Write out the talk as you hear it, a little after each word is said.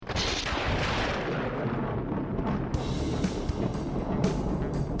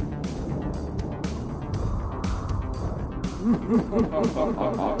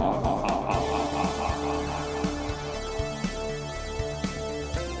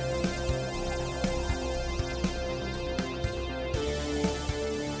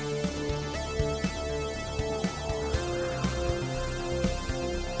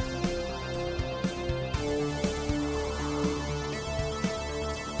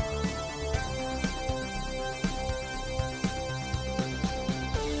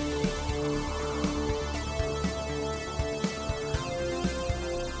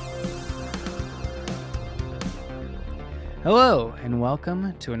Hello, and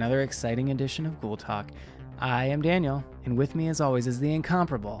welcome to another exciting edition of Ghoul Talk. I am Daniel, and with me, as always, is the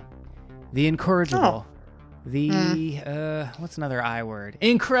incomparable, the incorrigible, what's another I word?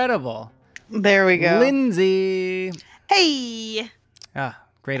 Incredible! There we go. Lindsay! Hey!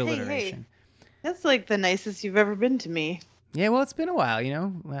 Great alliteration. Hey. That's like the nicest you've ever been to me. Yeah, well, it's been a while, you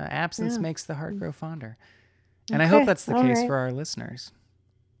know? Absence makes the heart grow fonder. And I hope that's the case for our listeners.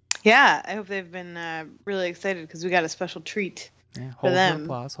 Yeah, I hope they've been really excited because we got a special treat for them.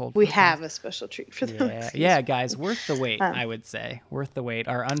 We have a special treat for them. Yeah, guys, worth the wait, I would say. Worth the wait.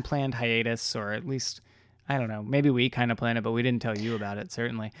 Our unplanned hiatus, or at least, I don't know, maybe we kind of planned it, but we didn't tell you about it,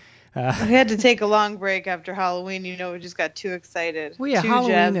 certainly. We had to take a long break after Halloween. You know, we just got too excited. Well, yeah,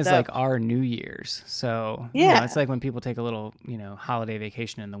 Halloween is like our New Year's. So, yeah. You know, it's like when people take a little, holiday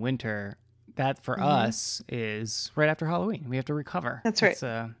vacation in the winter. That for us is right after Halloween. We have to recover. That's right.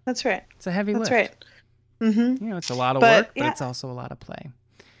 That's right. It's a heavy lift. That's right. Mm-hmm. You know, it's a lot of work, but it's also a lot of play.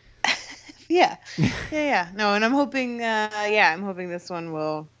 Yeah. No, and I'm hoping, this one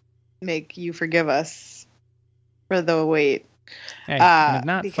will make you forgive us for the wait. Hey, and if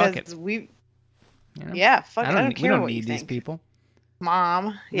not, because fuck it. We care we don't what need you these think. people.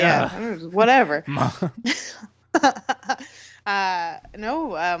 Mom. Yeah. Whatever. Mom.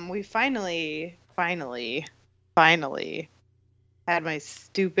 We finally had my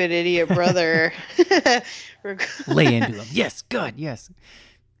stupid idiot brother lay into him. Yes, good, yes.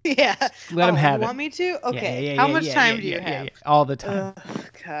 Yeah. Let him have it. You want me to? Okay. Yeah, How much time do you have? Yeah. All the time. Oh,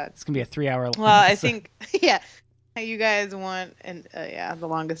 God. It's going to be a 3-hour long Well, I think, you guys want, the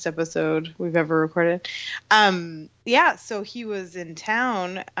longest episode we've ever recorded. So he was in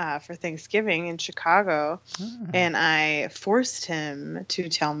town for Thanksgiving in Chicago, and I forced him to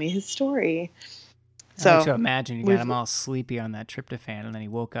tell me his story. So I like to imagine you got him all sleepy on that tryptophan, and then he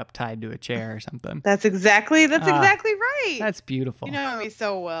woke up tied to a chair or something. That's exactly right. That's beautiful. You know me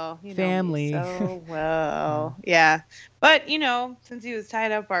so well. Family. So well. Yeah. But, since he was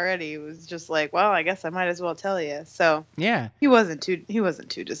tied up already, it was just like, well, I guess I might as well tell you. So yeah, he wasn't too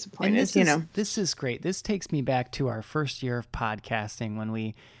disappointed. And this is great. This takes me back to our first year of podcasting when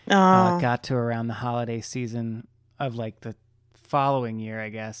we got to around the holiday season of like the following year, I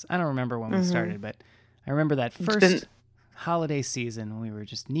guess. I don't remember when we started, but I remember that first holiday season when we were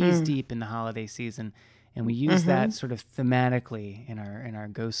just knees deep in the holiday season, and we used that sort of thematically in our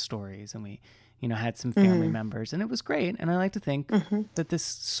ghost stories, and we, had some family members, and it was great. And I like to think that this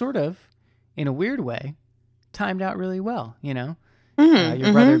sort of, in a weird way, timed out really well. Your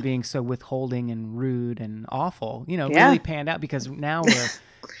brother being so withholding and rude and awful, really panned out because now we're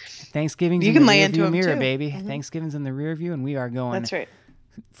Thanksgiving's in the rearview mirror, baby. Thanksgiving's in the rear view, and we are going. That's right.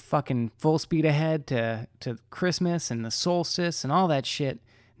 Fucking full speed ahead to Christmas and the solstice and all that shit.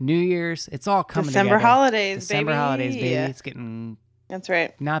 New Year's, it's all coming December together. Holidays, December baby. holidays, baby. It's getting that's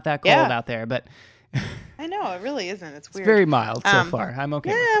right. Not that cold out there, but I know it really isn't. It's weird. It's very mild so far. I'm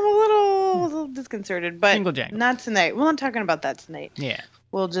okay. Yeah, I'm a little disconcerted, but Jingle jangle. Not tonight. We're not talking about that tonight. Yeah.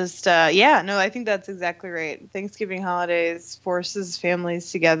 We'll just I think that's exactly right. Thanksgiving holidays forces families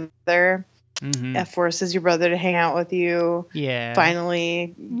together. It forces your brother to hang out with you. Yeah.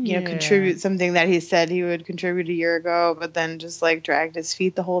 Finally, contribute something that he said he would contribute a year ago, but then just like dragged his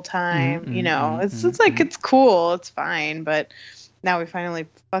feet the whole time. It's like it's cool, it's fine, but now we finally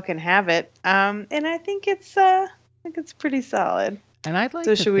fucking have it. And I think it's pretty solid. And I'd like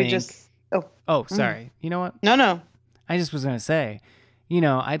to should think... we just sorry. You know what? No. I just was gonna say,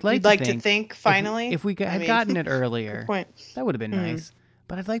 I'd like to think finally if we had gotten it earlier, point. That would have been nice.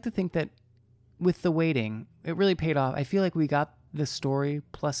 But I'd like to think that with the waiting, it really paid off. I feel like we got the story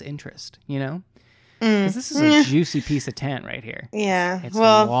plus interest, Because this is a juicy piece of tent right here. Yeah. It's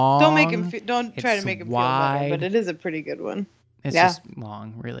long, don't try to make him feel better, but it is a pretty good one. It's just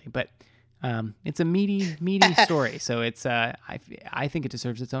long, really. But it's a meaty story. So it's I think it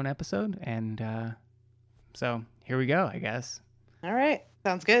deserves its own episode. And so here we go, I guess. All right.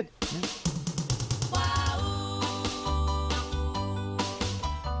 Sounds good. Yeah.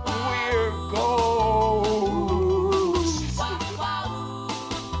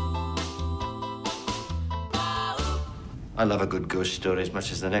 I love a good ghost story as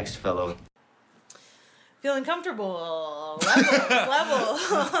much as the next fellow. Feeling comfortable.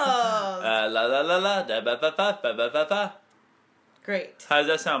 Levels. La la la la da ba ba ba ba ba ba ba. Great. How does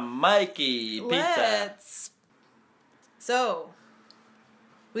that sound, Mikey? Pizza. So,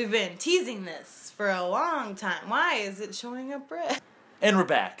 we've been teasing this for a long time. Why is it showing up red? And we're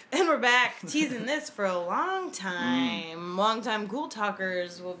back. And we're back teasing this for a long time. Long-time Ghoul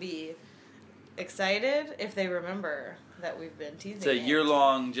Talkers will be excited if they remember that we've been teasing It's a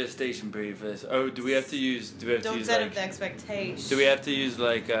year-long gestation period for this. Oh, do we have to use... Don't set up the expectation. Do we have to use,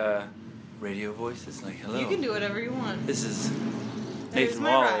 like, radio voices? Like, hello. You can do whatever you want. This is Nathan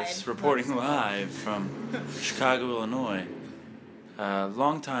Wallace reporting live from Chicago, Illinois.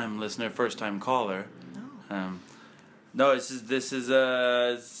 Long-time listener, first-time caller. Oh. No, this is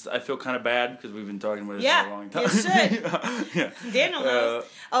I feel kind of bad because we've been talking about this for a long time. You should. Yeah. Daniel knows.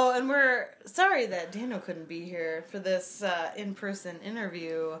 And we're sorry that Daniel couldn't be here for this in-person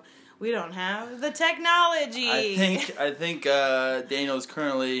interview. We don't have the technology. I think Daniel's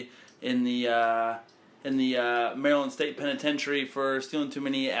currently in the Maryland State Penitentiary for stealing too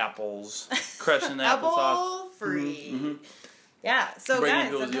many apples, crushing the applesauce. Apple free. Mm-hmm. Yeah, so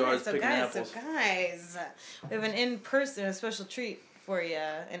guys, we have an in-person, a special treat for you,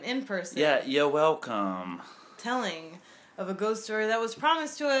 an in-person. Yeah, you're welcome. Telling of a ghost story that was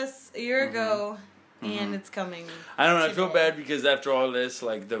promised to us a year ago, and it's coming. I don't know. today. I feel bad because after all this,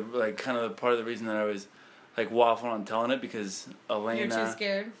 kind of the part of the reason that I was waffling on telling it because Elena. You're too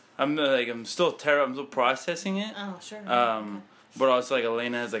scared. I'm still terrible. I'm still processing it. Oh sure. But also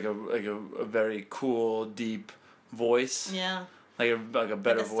Elena has a very cool, deep voice. Yeah. Like a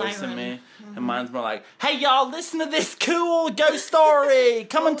better voice siren. than me. Mm-hmm. And mine's more like, hey y'all, listen to this cool ghost story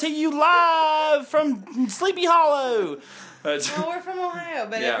coming to you live from Sleepy Hollow. Well, we're from Ohio,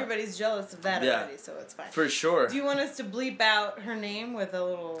 but everybody's jealous of that already, so it's fine. For sure. Do you want us to bleep out her name with a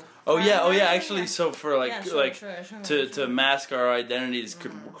little... Oh yeah, actually, so for sure. to mask our identities,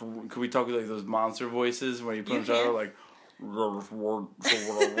 could we talk with those monster voices where you put them out like...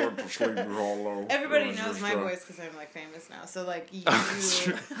 Everybody knows my voice because I'm famous now. So you,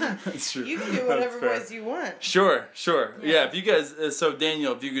 That's true. You can do whatever voice you want. Sure. Yeah. If you guys, so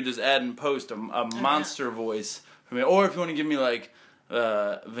Daniel, if you could just add and post a monster voice for me, or if you want to give me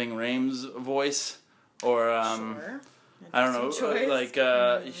Ving Rhames voice, or sure. I don't know,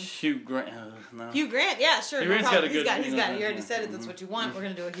 Hugh Grant. No. Hugh Grant, yeah, sure. Hugh Grant's got a good. He's got it. You already said it. That's what you want. We're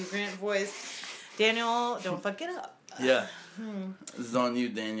gonna do a Hugh Grant voice. Daniel, don't fuck it up. Yeah. This is on you,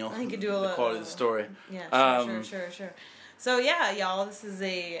 Daniel. I could do the quality of the story. Yeah, sure. So yeah, y'all, this is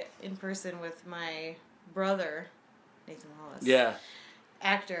a in person with my brother, Nathan Wallace. Yeah.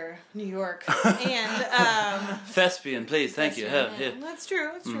 Actor, New York, and thespian, please, thank you. Yeah. That's true.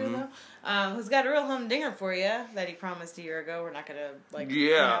 That's true though. Who's got a real humdinger for you that he promised a year ago? We're not gonna not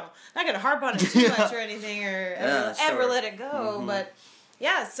gonna harp on it too much or anything, or ever let it go. But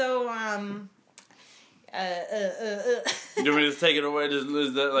yeah, so Do you want me to take it away? Is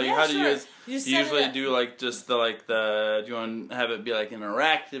that how do you guys usually do do you want to have it be an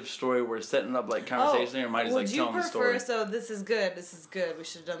interactive story where it's setting up conversation or am I just telling the story? So this is good. We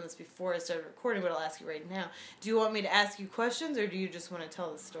should have done this before I started recording, but I'll ask you right now. Do you want me to ask you questions or do you just want to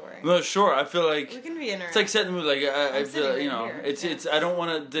tell the story? No, sure. I feel like we can be interactive. It's like setting the mood. I feel it's I don't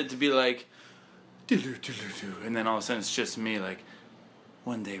want it to be and then all of a sudden it's just me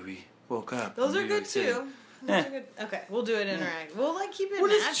one day we woke up. Those are good too. Okay, we'll do it interactive. We'll keep it We're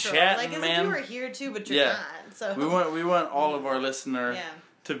natural. Just chatting, as man. if you were here too, but you're not. So we want all of our listener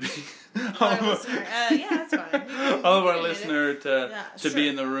to be that's fine. All of our listener to be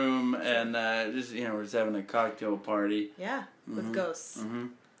in the room and we're just having a cocktail party. Yeah, with ghosts. Mm-hmm.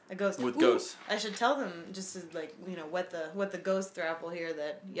 A ghost. With ghosts. I should tell them just to wet the ghost thrapple here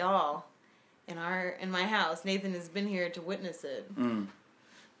that y'all in my house. Nathan has been here to witness it. Mm.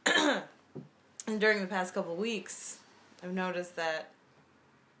 And during the past couple weeks, I've noticed that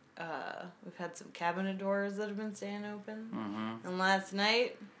we've had some cabinet doors that have been staying open. Mm-hmm. And last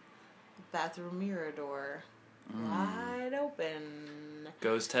night, bathroom mirror door wide open.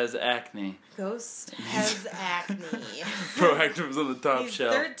 Ghost has acne. Proactive's on the top He's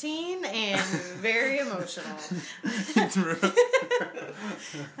shelf. 13 and very emotional.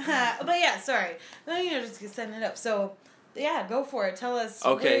 But yeah, sorry. Just setting it up. So, yeah, go for it. Tell us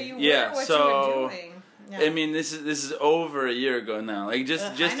where you were, what you were doing. Yeah. I mean, this is over a year ago now.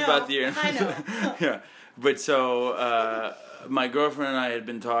 Just about the year. I know. Yeah. But so, my girlfriend and I had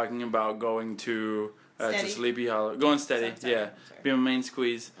been talking about going to Sleepy Hollow. Going steady, be my main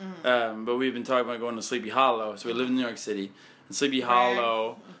squeeze. Mm-hmm. But we've been talking about going to Sleepy Hollow. So we live in New York City. and Sleepy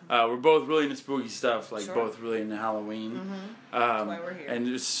Hollow. We're both really into spooky stuff, like both really into Halloween. That's why we're here. And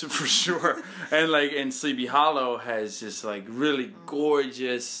just for sure, and Sleepy Hollow has just like really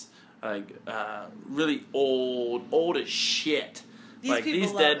gorgeous, like really old as shit.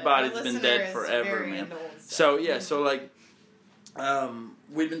 These dead bodies have been dead forever, man. So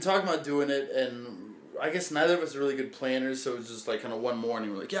we'd been talking about doing it, and I guess neither of us are really good planners, so it was just like kind of one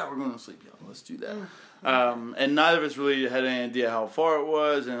morning we're like, yeah, we're going to Sleepy Hollow, let's do that. And neither of us really had any idea how far it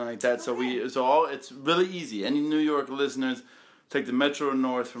was and like that. So it's really easy. Any New York listeners, take the Metro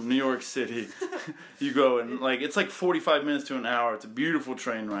North from New York City. You go and it's like 45 minutes to an hour. It's a beautiful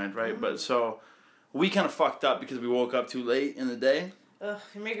train ride, right? But so we kind of fucked up because we woke up too late in the day. Ugh,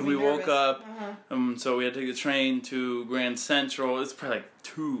 you're making me nervous. Woke up, so we had to take the train to Grand Central. It's probably like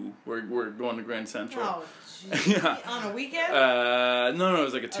 2. We're going to Grand Central. Oh, yeah. On a weekend? No, it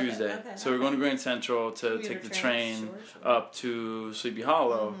was like a Tuesday. Okay. So we're going to Grand Central to take the train up to Sleepy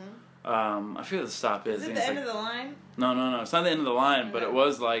Hollow. I forget what the stop is. Is it the end of the line? No. It's not the end of the line, but it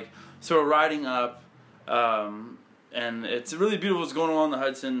was like, so we're riding up, and it's really beautiful. It's going along the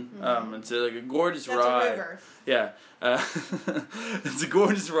Hudson. It's like a gorgeous ride. That's a river. Yeah. It's a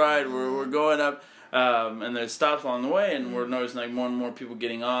gorgeous ride. We're going up, and there's stops along the way, and we're noticing like more and more people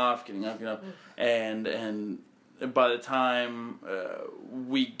getting up, and by the time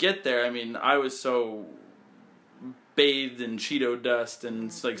we get there, I mean, I was so bathed in Cheeto dust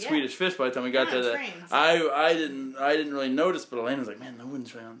and Swedish fish by the time we got there that I didn't really notice, but Elena was like, man, no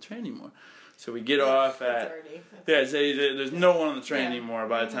one's right on the train anymore. So we get off at there's no one on the train anymore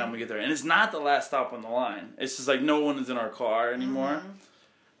by the time we get there, and it's not the last stop on the line. It's just like no one is in our car anymore.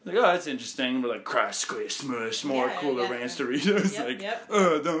 Like, oh, that's interesting. We're like, crash, squish, smush, more Cooler Ranch Doritos.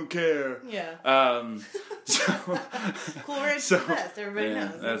 Don't care. Yeah. Cooler Ranch is the best. Everybody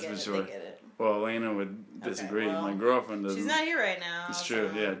knows. That's for sure. Well, Elena would disagree. Okay, my girlfriend doesn't. She's not here right now. It's true.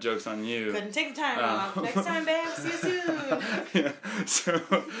 So yeah, joke's on you. Couldn't take the time off. Next time, babe. See you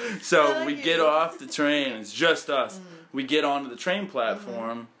soon. So we get off the train. It's just us. We get onto the train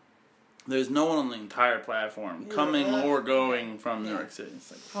platform. There's no one on the entire platform coming or going from New York City.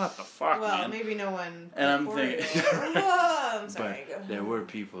 It's like, what the fuck, man? Well, maybe no one. And I'm thinking, I'm sorry. But there were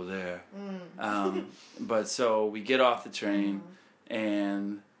people there. But so we get off the train,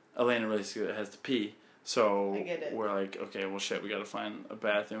 and Elena really has to pee. So we're like, okay, well, shit, we got to find a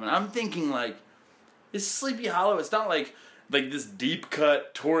bathroom. And I'm thinking, like, it's Sleepy Hollow. It's not like this deep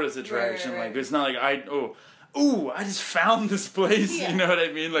cut tourist attraction. Right. Like, it's not like I just found this place. Yeah. You know what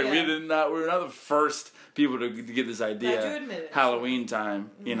I mean? Like, we were not the first people to get this idea. Halloween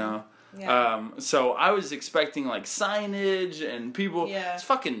time, you know? Yeah. So I was expecting like signage and people. Yeah. It's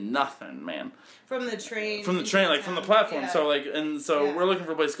fucking nothing, man. From the train, like from the platform. Yeah. So we're looking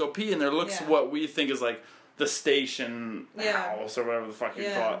for a place to go pee, and there looks what we think is like the station house or whatever the fuck you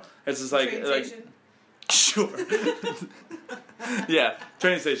call it. It's just like station? Sure. Yeah,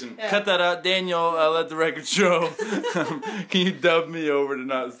 train station. Yeah. Cut that out, Daniel. Let the record show. Can you dub me over to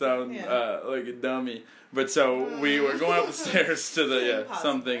not sound like a dummy? But so we were going up the stairs to the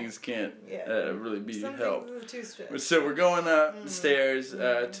some things can't really be helped. So we're going up the stairs to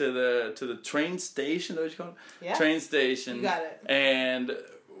the train station. Is that what you call it? Yeah. Train station. You got it. And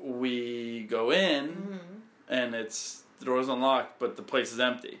we go in, and the door's unlocked, but the place is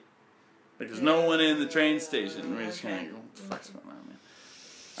empty. Like there's no one in the train station. We just kind of go, what the fuck's going on, man?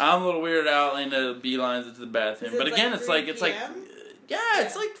 I'm a little weirded out, and the beelines into the bathroom. But again, it's like it's like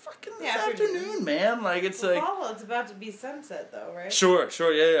fucking this afternoon, man. Like it's it's about to be sunset though, right? Sure,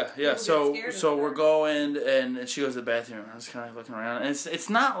 yeah. So we're going, and she goes to the bathroom. I was kind of looking around, and it's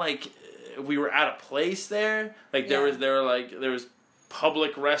not like we were at a place there. Like there was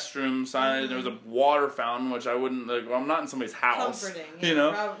public restroom signage. There was a water fountain, which I wouldn't like. Well, I'm not in somebody's house. Comforting, you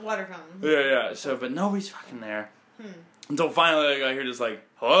know. Water fountain. Yeah. So, but nobody's fucking there. Until finally, I hear just like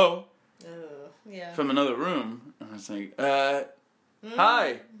hello, from another room, and I was like,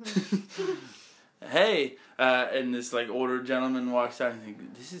 hi, hey, and this like older gentleman walks out and thinks,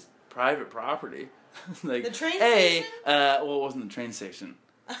 this is private property. Like, the train station? Well, it wasn't the train station.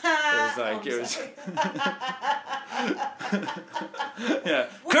 It was yeah,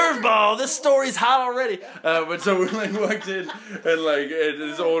 curveball. This story's hot already. But so we like walked in, and like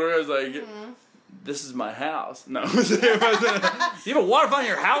this older, I was like, this is my house. No, you have a water fountain in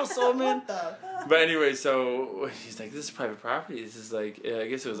your house, old man. But anyway, so he's like, this is private property. This is like, I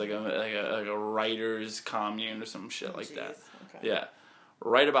guess it was like a writer's commune or some shit like that. Okay. Yeah.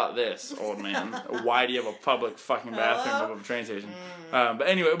 Right about this, old man. Why do you have a public fucking bathroom above a train station? But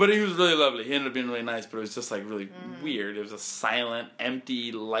anyway, he was really lovely. He ended up being really nice, but it was just like really weird. It was a silent,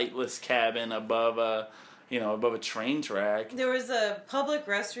 empty, lightless cabin above a above a train track. There was a public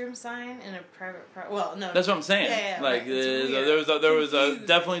restroom sign in a private. Well, no. That's what I'm saying. Yeah, like there was a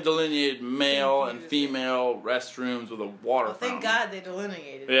definitely delineated male and female restrooms with a water fountain. Thank God they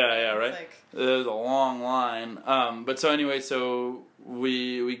delineated. Yeah, right. There's a long line. But so anyway, so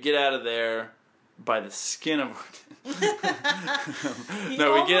we get out of there by the skin of our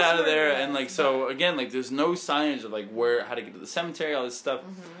no, we get out of there and so again, there's no signage of how to get to the cemetery, all this stuff.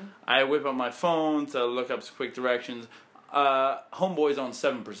 Mm-hmm. I whip up my phone to look up some quick directions. Homeboy's on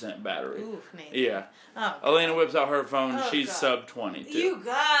 7% battery. Ooh, yeah. Oh, Elena whips out her phone. She's sub 20 too. You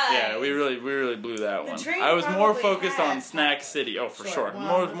guys. Yeah, we really blew that one. I was more focused on Snack City. Oh, for sure.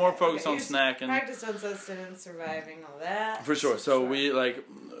 Well, more focused on snacking. Practice on sustenance, surviving, all that. For sure. So we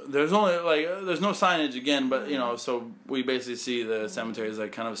there's only there's no signage again, but so we basically see the cemetery as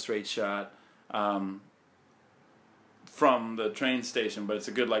kind of a straight shot from the train station, but it's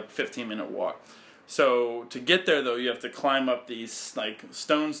a good 15-minute walk. So to get there though, you have to climb up these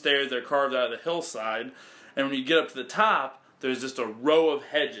stone stairs. They're carved out of the hillside, and when you get up to the top, there's just a row of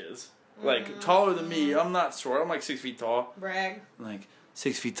hedges, taller than me. I'm not short. I'm 6 feet tall. Brag.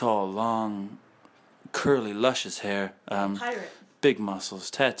 6 feet tall, long, curly, luscious hair. Pirate. Big muscles,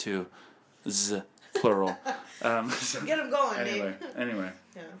 tattoo, plural. So get them going, anyway, Dave. Anyway,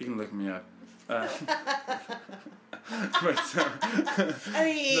 yeah. You can look me up.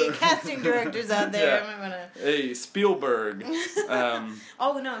 Any casting directors out there? I might wanna... Hey, Spielberg.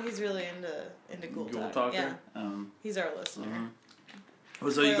 Oh no, he's really into Ghoul Talker. Yeah. He's our listener.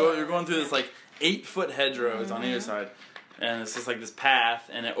 Mm-hmm. So you're going through this 8-foot hedgerows on either side, and it's just this path,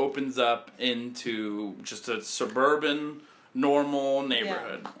 and it opens up into just a suburban, normal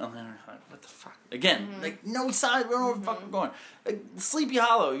neighborhood. Yeah. And then we're what the fuck? Again, no sign. We don't know where the fuck we're going. Sleepy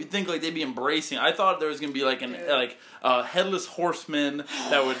Hollow. You'd think they'd be embracing. I thought there was gonna be a headless horseman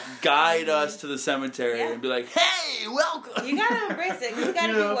that would guide us to the cemetery and be hey, welcome. You gotta embrace it. You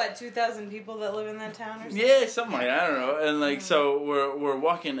gotta be 2,000 people that live in that town or something. Yeah, something like that. I don't know. And so we're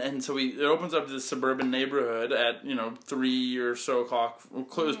walking, and so it opens up to this suburban neighborhood at 3 or so o'clock.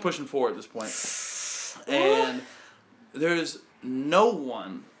 It was pushing 4 at this point, and there's no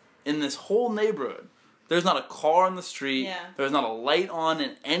one in this whole neighborhood. There's not a car on the street. Yeah. There's not a light on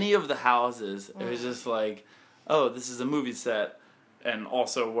in any of the houses. It was just this is a movie set, and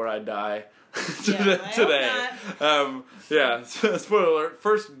also where I die today. Spoiler alert.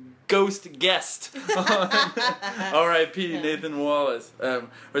 First ghost guest on R.I.P. Nathan Wallace.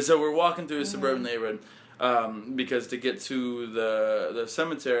 So we're walking through a suburban neighborhood because to get to the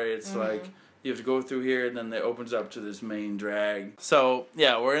cemetery, it's you have to go through here, and then it opens up to this main drag. So,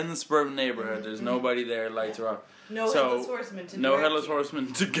 we're in the suburban neighborhood. There's nobody there. Lights are off. No headless horseman to No headless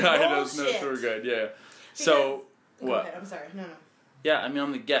horseman to guide us. No tour guide, So, what? Go ahead. I'm sorry. No. Yeah,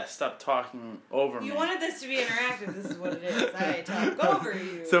 I'm the guest. Stop talking over me. You wanted this to be interactive. This is what it is. I talk over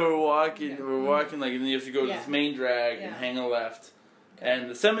you. So we're walking, and then you have to go to this main drag and hang a left. Okay. And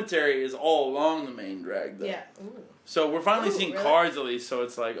the cemetery is all along the main drag, though. Yeah. Ooh. So we're finally seeing cars, at least, so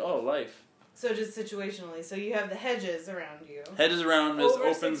it's life. So just situationally, so you have the hedges around you. Hedges around us,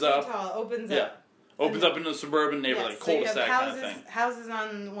 opens up. Opens up. Opens up into a suburban neighborhood, cul-de-sac kind of thing. Houses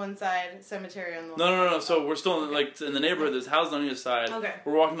on one side, cemetery on the other. No. So we're still in the neighborhood. There's houses on either side. Okay.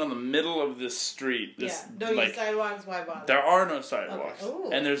 We're walking down the middle of this street. Don't use sidewalks. Why bother? There are no sidewalks,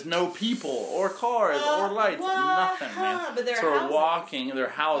 and there's no people or cars or lights. Nothing, man. But there are houses. We're walking. There are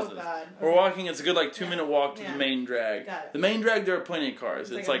houses. Oh, God. We're walking. It's a good 2-minute walk to the main drag. Got it. The main drag, there are plenty of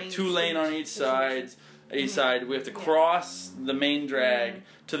cars. It's 2-lane on each side. We have to cross the main drag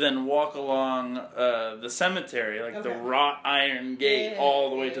to then walk along the cemetery, the wrought iron gate, all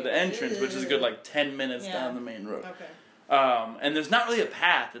the way to the entrance, which is a good 10 minutes down the main road. Okay. And there's not really a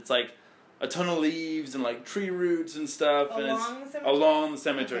path. It's a ton of leaves and tree roots and stuff, along the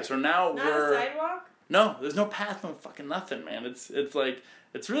cemetery. Okay. So now not a sidewalk? No, there's no path, no fucking nothing, man.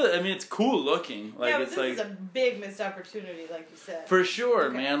 It's really, it's cool looking. This is a big missed opportunity, like you said. For sure,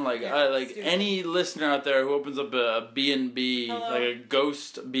 man. Any listener out there who opens up a B&B, a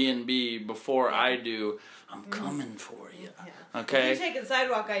ghost B&B before I do, I'm coming for you. Yeah. Okay? If you take a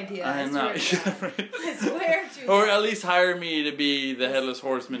sidewalk idea, I know. I swear to Or at least hire me to be the headless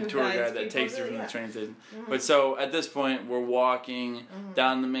horseman tour guide that takes you from the train station. Mm-hmm. But so at this point, we're walking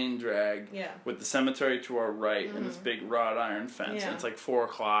down the main drag with the cemetery to our right and this big wrought iron fence. And it's 4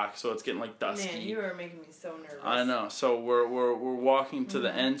 o'clock, so it's getting dusky. Man, you are making me so nervous. I know. So we're walking to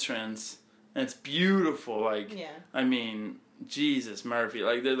the entrance, and it's beautiful. Jesus, Murphy,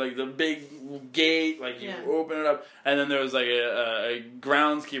 the big gate, you open it up, and then there was a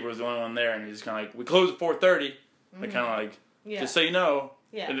groundskeeper was the only one there, and he's kind of we close at 4:30, just so you know.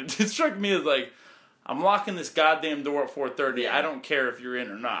 Yeah. And it struck me as I'm locking this goddamn door at 4:30. I don't care if you're in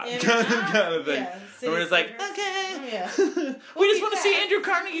or not. Kind of thing. Yeah, and we're just like, okay. Yeah. We just want to see Andrew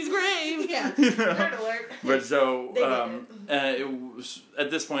Carnegie's grave. Yeah. Nerd alert. But so, it was,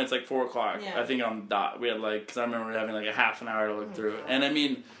 at this point, it's like 4 o'clock. Yeah. I think on the dot. We had because I remember having like a half an hour to look through. And I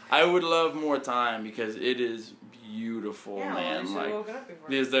mean, I would love more time because it is beautiful, man. Like,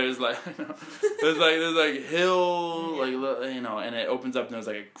 there's like hill, and it opens up and there's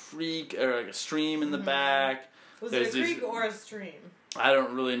like a creek or like a stream in the back. Was it a creek or a stream? I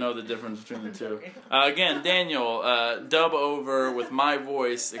don't really know the difference between the two. Again, Daniel, dub over with my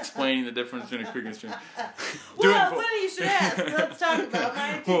voice explaining the difference between a creek and a stream. Well, funny you should ask. Let's talk about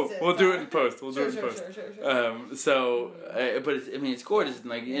my thesis. We'll do it in post. We'll do it in post. Sure. But it's gorgeous.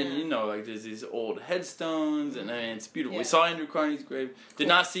 And and there's these old headstones, and it's beautiful. Yeah. We saw Andrew Carnegie's grave. Did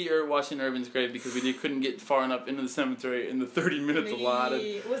not see Washington Irving's grave because we couldn't get far enough into the cemetery in the 30 minutes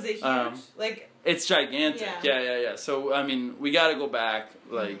allotted. Was it huge? It's gigantic. Yeah. So, I mean, we got to go back.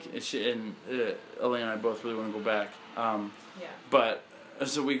 And Elaine and I both really want to go back. But,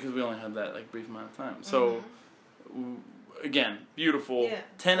 because we only had that, brief amount of time. So, again, beautiful. Yeah.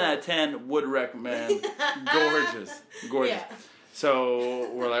 10 out of 10, would recommend. Gorgeous. Yeah. So,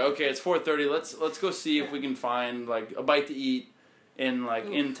 we're like, okay, it's 4:30. Let's go see if we can find, a bite to eat in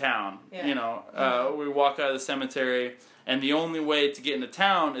town. Yeah. We walk out of the cemetery. And the only way to get into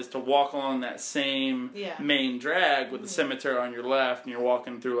town is to walk along that same main drag with the cemetery on your left, and you're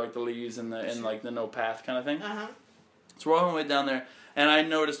walking through the leaves and the no path kind of thing. So we're all the way down there, and I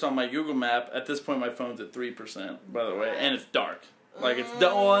noticed on my Google map at this point my phone's at 3%, by the way, and it's dark.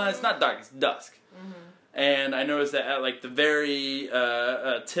 It's not dark, it's dusk. And I noticed that at the very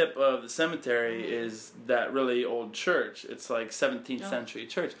tip of the cemetery is that really old church. It's 17th century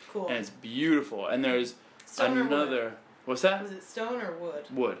church, and it's beautiful. And there's another. What's that? Was it stone or wood?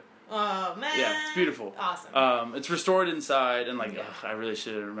 Wood. Oh, man. Yeah, it's beautiful. Awesome. It's restored inside, and I really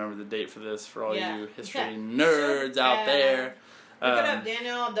should have remembered the date for this for all you history nerds out there. Look it up,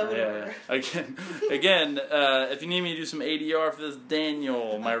 Daniel. Double order. Again, if you need me to do some ADR for this,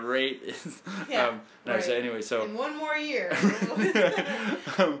 Daniel, my rate is. So anyway, so. In one more year.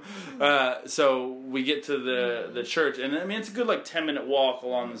 So we get to the church, and I mean it's a good 10-minute walk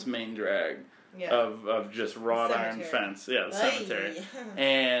along this main drag. Of just wrought iron fence. Yeah, the cemetery.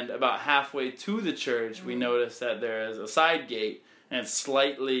 And about halfway to the church, we notice that there is a side gate, and it's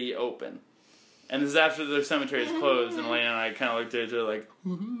slightly open. And this is after the cemetery is closed, and Elena and I kind of looked at each other like,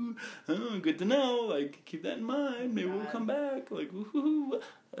 oh, good to know. Keep that in mind. Maybe we'll come back.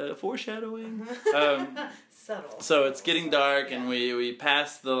 Foreshadowing. Subtle. So it's getting dark, and we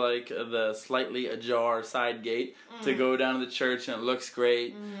pass the slightly ajar side gate to go down to the church, and it looks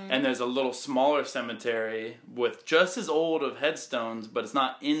great. And there's a little smaller cemetery with just as old of headstones, but it's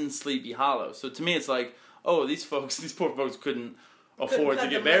not in Sleepy Hollow. So to me, it's these poor folks couldn't afford to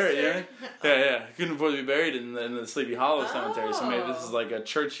get buried. Yeah. Couldn't afford to be buried in the Sleepy Hollow cemetery. So maybe this is a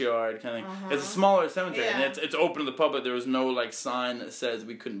churchyard kind of thing. It's a smaller cemetery, and it's open to the public. There was no sign that says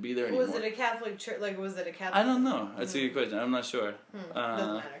we couldn't be there anymore. Was it a Catholic church? Was it a Catholic? I don't know. That's a good question. I'm not sure.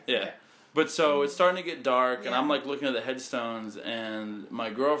 Doesn't matter. Yeah. Okay. But so it's starting to get dark, and I'm looking at the headstones, and my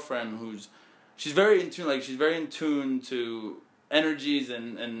girlfriend, she's very in tune. She's very in tune to energies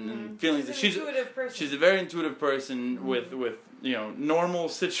and feelings. She's an intuitive person. She's a very intuitive person with normal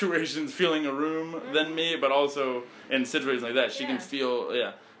situations feeling a room than me, but also in situations like that she can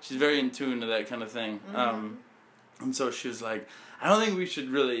feel. She's very in tune to that kind of thing. And so she was like, I don't think we should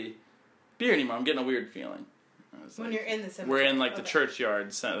really be here anymore. I'm getting a weird feeling. When you're in the cemetery. We're in the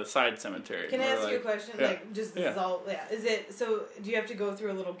churchyard, the side cemetery. Can I ask you a question? This is all. Yeah. Is it so? Do you have to go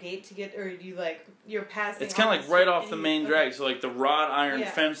through a little gate to get, or do you you're passing? It's kind of right off the main drag. So the wrought iron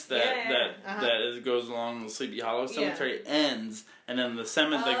fence that goes along the Sleepy Hollow cemetery ends, and then the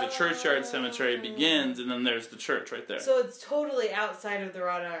the churchyard cemetery begins, and then there's the church right there. So it's totally outside of the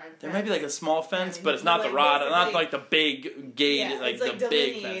wrought iron fence. There might be a small fence, but it's not the wrought, not the big gate, the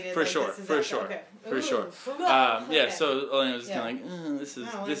big fence. For sure. Okay. For sure. So Elena was just kind of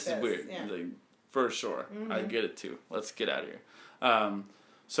this is weird. Yeah. For sure. I get it too. Let's get out of here.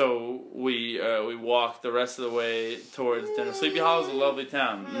 So we walk the rest of the way towards dinner. Sleepy Hollow is a lovely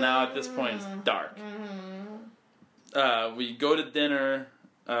town. Now at this point it's dark. We go to dinner.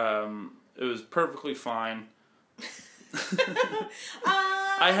 It was perfecally fine.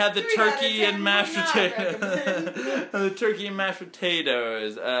 I had the turkey and mashed potatoes. The turkey and mashed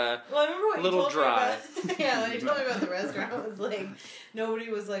potatoes. I remember what a little dry. When you told me about the restaurant, it was nobody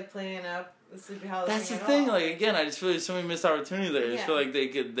was playing up the Sleepy Hollow. That's the thing. Again, I just feel there's so many missed opportunities there. I just feel like they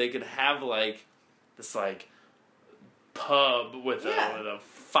could have this pub with a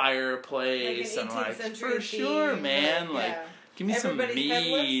fireplace and like for sure, man. Like give me some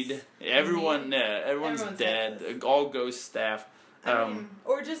mead. Everyone's dead. Headless. All ghost staff.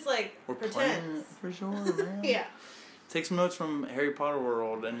 Or just like pretend for sure, man. Yeah. Take some notes from Harry Potter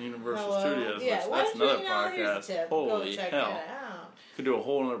World and Universal Studios. Yeah, that's another podcast. Holy hell! Could do a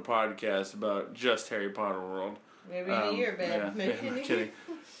whole other podcast about just Harry Potter World. Maybe in a year, babe. Yeah, maybe I'm kidding.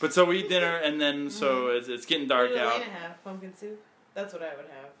 But so we eat dinner, and then it's getting dark out. What did Elena have? Pumpkin soup? That's what I would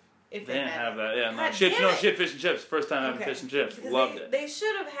have. If they didn't have that. Yeah, God, she had fish and chips. First time having fish and chips. Because Loved it. They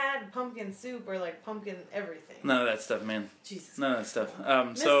should have had pumpkin soup or like pumpkin everything. None of that stuff, man. Jesus. None of that stuff.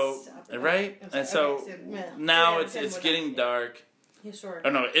 Right? And so now it's getting dark. Yeah, sure. Oh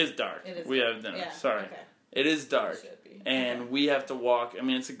no, it is dark. We have dinner. Yeah, sorry. Okay. It is dark. And we have to walk. I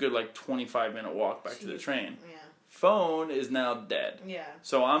mean, it's a good 25-minute walk back to the train. Yeah. Phone is now dead. Yeah.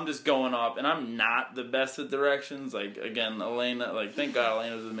 So I'm just going up, and I'm not the best at directions. Like, again, Elena, thank God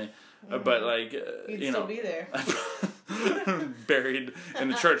Elena's with me. But, you'd still be there. buried in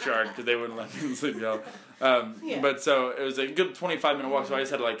the churchyard because they wouldn't let me in Sleepy Hollow. But so it was a good 25-minute walk, so I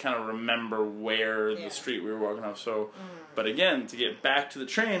just had to, kind of remember where the street we were walking off. So, but again, to get back to the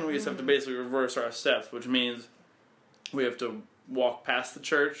train, we just have to basically reverse our steps, which means we have to walk past the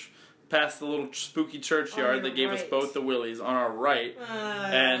church, past the little spooky churchyard that gave us both the willies on our right,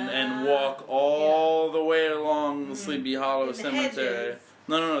 and walk all the way along the Sleepy Hollow Cemetery. Hedges.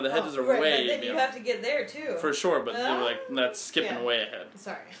 No, the hedges are way but then you have to get there too. For sure, but they were that's skipping way ahead.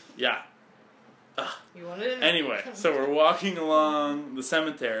 Sorry. Yeah. You wanted to Anyway, so we're walking along the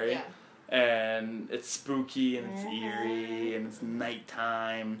cemetery, and it's spooky, and it's eerie, and it's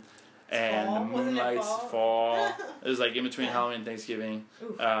nighttime. And the moonlight's fall. It was in between Halloween and Thanksgiving.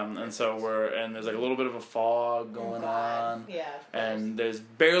 And so there's a little bit of a fog going on. Yeah. And there's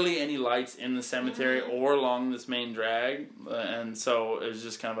barely any lights in the cemetery or along this main drag. And so it was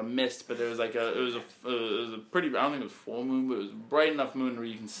just kind of a mist, but there was it was a pretty, I don't think it was full moon, but it was bright enough moon where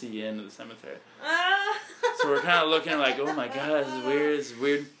you can see into the cemetery. So we're kind of looking oh my God, this is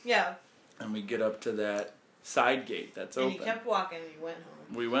weird. Yeah. And we get up to that side gate that's open. And you kept walking and you went home.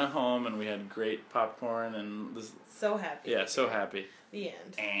 We went home and we had great popcorn and this. So happy. Yeah, so happy. The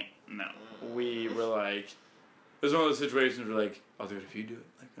end. No, we were it was one of those situations where I'll do it if you do it.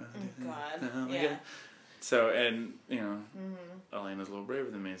 Oh God. Yeah. So Elena's a little braver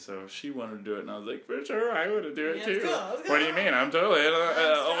than me, so she wanted to do it, and I was like, for sure, I want to do it too. Let's go. What do you mean? I'm totally.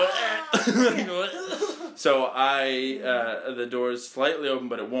 So the door is slightly open,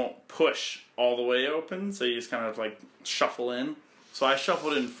 but it won't push all the way open. So you just kind of shuffle in. So I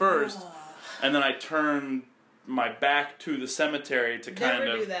shuffled in first, and then I turned my back to the cemetery to kind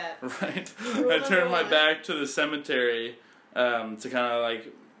of do that. Right. I turned my back to the cemetery to kind of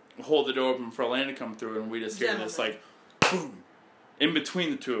hold the door open for Elena to come through, and we just hear this boom in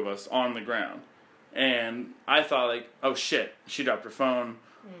between the two of us on the ground. And I thought oh shit, she dropped her phone.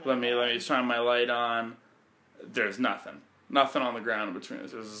 Let me shine my light on. There's nothing on the ground in between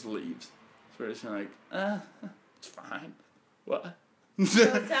us. There's just leaves. So we're just it's fine. What? So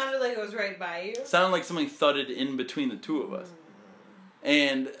it sounded like it was right by you? Sounded like something thudded in between the two of us.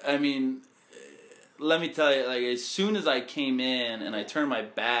 And, I mean, let me tell you, as soon as I came in and I turned my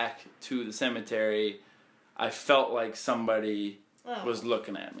back to the cemetery, I felt like somebody was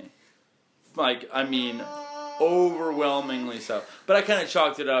looking at me. Overwhelmingly so. But I kind of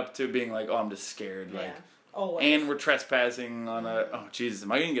chalked it up to being I'm just scared. Always. And we're trespassing on oh Jesus,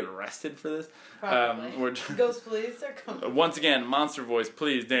 am I going to get arrested for this? Probably. Ghost police, they're coming. Once again, monster voice,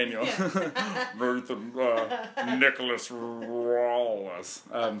 please, Daniel. Nicholas Wallace.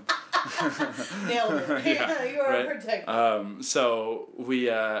 Nailed it. You are protected. So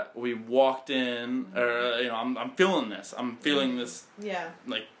we walked in, I'm feeling this. I'm feeling this,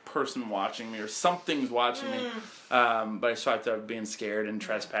 person watching me or something's watching me. But I chalked up being scared and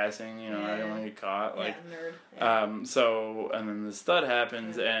trespassing. I didn't want to get caught. Nerd. Yeah. So and then this thud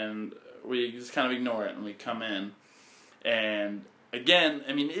happens and we just kind of ignore it and we come in, and again,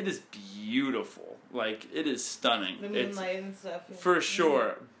 I mean, it is beautiful. It is stunning. The moonlight and stuff. Yeah. For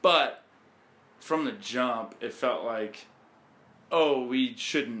sure, but from the jump, it felt we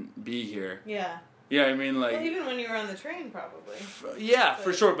shouldn't be here. Yeah. Yeah, I mean, even when you were on the train, probably.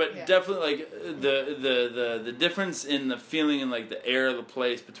 For sure, but definitely, the difference in the feeling and the air of the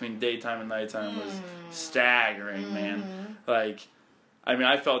place between daytime and nighttime was staggering, man. I mean,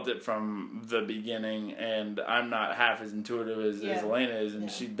 I felt it from the beginning, and I'm not half as intuitive as Elena is, and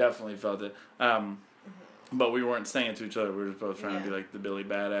she definitely felt it. But we weren't saying it to each other. We were just both trying to be like the Billy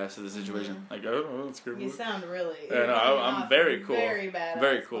badass of the situation. Like, oh, that's good. You sound really... Yeah, no, I'm very cool. Very badass.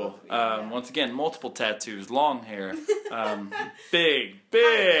 Very cool. Once again, multiple tattoos, long hair, big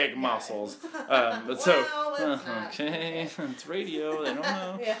muscles. Okay, it's radio. They don't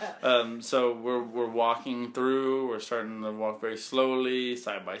know. So we're walking through. We're starting to walk very slowly,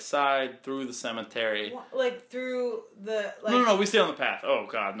 side by side, through the cemetery. Like through the... Like, No, we stay on the path. Oh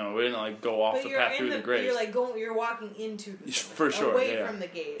God, no, we didn't like go off the path through the graves. You're like you're walking into the cemetery, for sure, away from the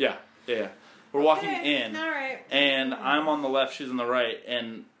gate. Yeah. We're walking in, all right. and I'm on the left, she's on the right,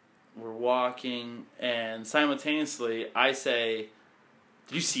 and we're walking, and simultaneously I say,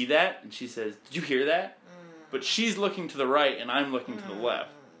 "Did you see that?" And she says, "Did you hear that?" But she's looking to the right, and I'm looking to the left.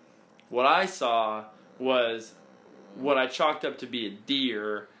 What I saw was what I chalked up to be a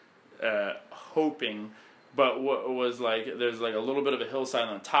deer, hoping. But what was like, there's like a little bit of a hillside.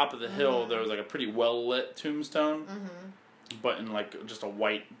 On the top of the hill, there was like a pretty well lit tombstone, but in like just a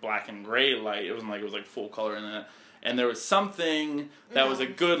white, black and gray light. It wasn't like it was like full color in that. And there was something that was a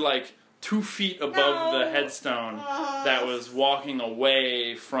good like 2 feet above the headstone that was walking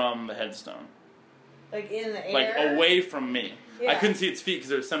away from the headstone. Like in the air? Like away from me. Yeah. I couldn't see its feet because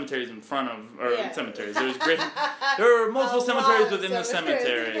there were cemeteries in front of, cemeteries. There were multiple cemeteries within the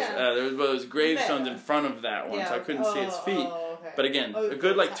cemeteries. Yeah. There was gravestones in front of that one, so I couldn't see its feet. Okay. But again, a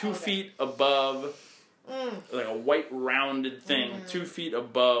good like 2 feet above, like a white rounded thing, 2 feet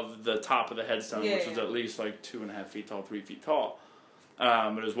above the top of the headstone, which was at least like 2.5 feet tall, 3 feet tall.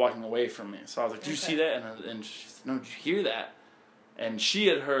 But it was walking away from me. So I was like, "Did you see that?" And she said, "No, did you hear that?" And she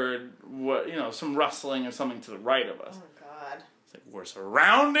had heard some rustling or something to the right of us. Oh God. Like, we're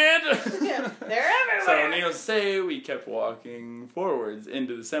surrounded. They're everywhere. So needless to say, we kept walking forwards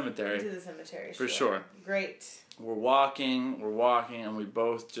into the cemetery. Into the cemetery, for sure. Great. We're walking, and we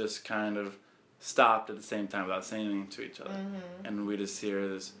both just kind of stopped at the same time without saying anything to each other. And we just hear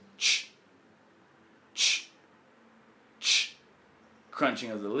this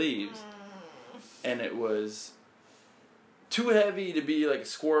crunching of the leaves. And it was too heavy to be like a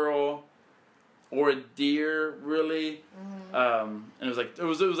squirrel or a deer, really. And it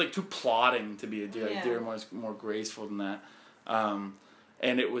was like too plodding to be a deer. Like deer was more graceful than that.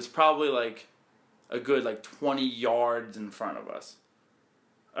 And it was probably like a good like 20 yards in front of us.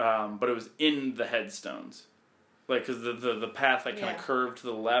 But it was in the headstones. Like, because the path like kind of curved to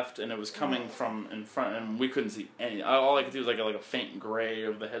the left, and it was coming from in front, and we couldn't see any. All I could see was like a faint gray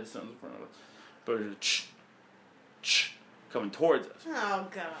of the headstones in front of us. But it was coming towards us. Oh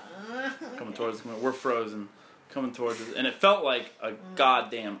God. Coming towards us. We're frozen. Coming towards us. And it felt like a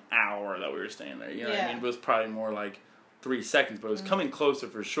goddamn hour that we were staying there. You know what I mean? It was probably more like 3 seconds, but it was coming closer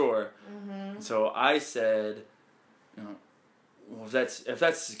for sure. And so I said, well, if that's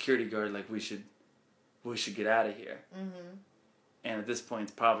a security guard, like we should get out of here. And at this point,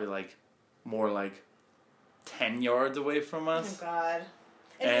 it's probably like more like 10 yards away from us. Oh God.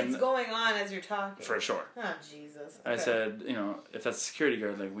 And it's going on as you're talking. For sure. Oh, Jesus. Okay. I said, if that's a security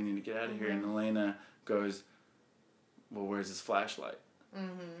guard, like, we need to get out of here. And Elena goes, well, where's his flashlight?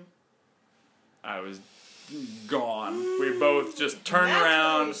 I was gone. We both just turned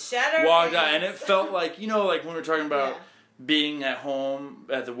around, walked out. And it felt like, like when we were talking about being at home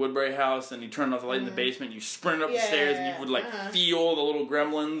at the Woodbury house and you turned off the light in the basement, you sprinted up the stairs and you would like feel the little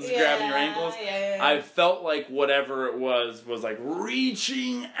gremlins grabbing your ankles. I felt like whatever it was like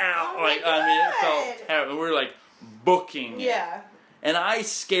reaching out. Oh my God. It felt, we were like booking it. And I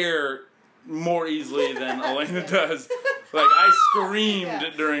scare more easily than Elena does. Like, I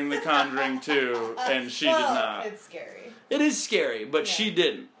screamed during The Conjuring 2 and she did not. It's scary. It is scary, but she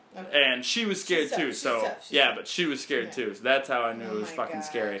didn't. Okay. And she was scared too, so but she was scared too. So that's how I knew it was fucking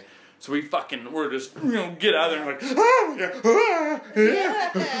scary. So we're just get out there and like,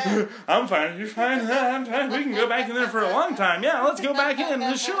 I'm fine, you're fine, I'm fine. We can go back in there for a long time. Yeah, let's go back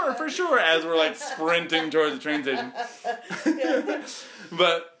in, sure, for sure. As we're like sprinting towards the train station.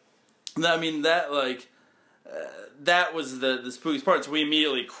 But I mean that that was the spookiest part. So we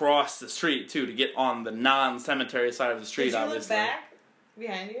immediately crossed the street too to get on the non-cemetery side of the street. Did you obviously. Look back?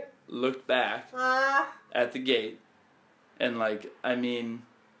 Behind you? Looked back at the gate, and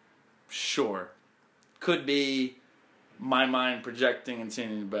sure, could be my mind projecting and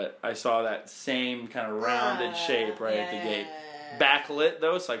seeing, but I saw that same kind of rounded shape at the gate. Backlit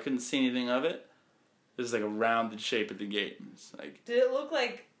though, so I couldn't see anything of it. It was like a rounded shape at the gate. It's like. Did it look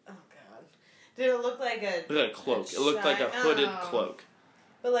like? Oh God! Did it look like a? It looked like a cloak. It looked like a hooded cloak.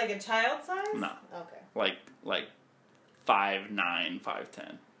 But like a child size? No. Okay. Like 5'9",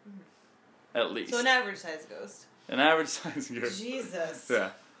 5'10", at least. So an average size ghost. An average size ghost. Jesus. Yeah.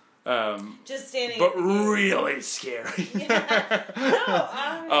 Just standing. But really scary. Yeah. No,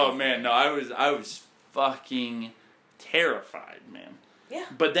 oh man, no, I was fucking terrified, man. Yeah.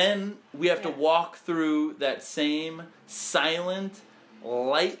 But then we have to walk through that same silent,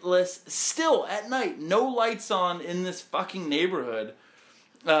 lightless, still at night, no lights on in this fucking neighborhood,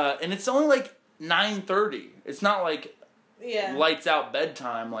 and it's only like 9:30. It's not like lights out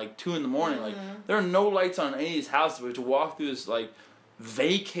bedtime, like 2 a.m. Like there are no lights on any of these houses. We have to walk through this like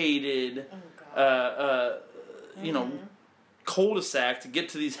vacated, cul-de-sac to get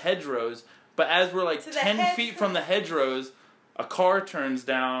to these hedgerows. But as we're like 10 feet from the hedgerows, a car turns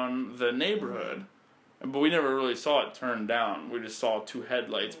down the neighborhood. But we never really saw it turn down. We just saw 2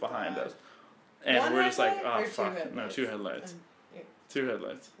 headlights behind us. And we're just like, oh, fuck. No, 2 headlights. 2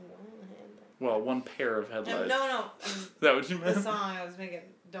 headlights. Well, 1 pair of headlights. No. Is that what you meant? The song I was making.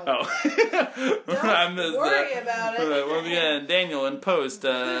 Don't don't worry about it. Once again, Daniel in post,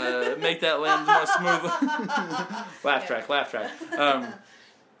 make that land more smooth. laugh track.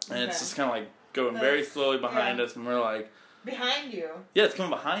 And it's just kind of like going very slowly behind us, and we're like... Behind you? Yeah, it's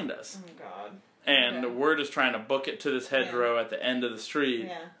coming behind us. Oh, God. And we're just trying to book it to this hedgerow at the end of the street.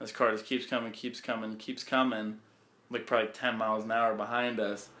 Yeah. This car just keeps coming, like probably 10 miles an hour behind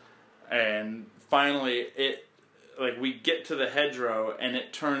us. And finally, we get to the hedgerow, and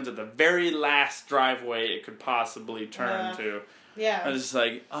it turns at the very last driveway it could possibly turn to. Yeah. I was just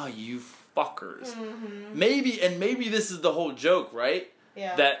like, oh, you fuckers. Mm-hmm. Maybe this is the whole joke, right?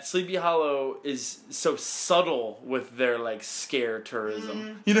 Yeah. That Sleepy Hollow is so subtle with their, like, scare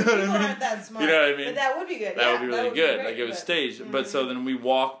tourism. You know what I mean? People aren't that smart. You know what I mean? But that would be good. That would be really good. Like, it was staged. Mm-hmm. But so then we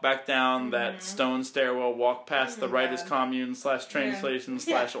walk back down that stone stairwell, walk past the writers' commune / train station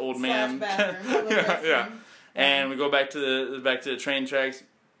 / old man. Yeah. And we go back to the train tracks.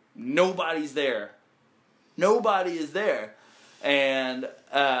 Nobody's there. Nobody is there. And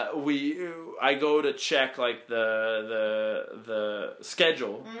I go to check like the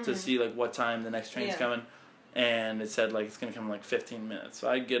schedule to see like what time the next train's coming, and it said like it's gonna come in like 15 minutes. So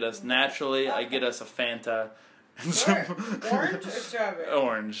I get us a Fanta. And Orange or strawberry?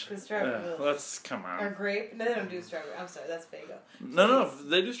 Orange. Strawberry. Let's come on. Or grape? No, they don't do strawberry. I'm sorry, that's Faygo. No,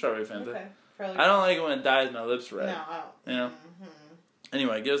 they do strawberry Fanta. Okay. I don't like it when it dyes my lips red. No, I don't. You know.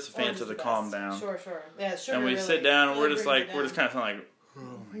 Anyway, give us a Fanta to calm down. Sure. Yeah, sugar. And we sit down, and we're just kind of like,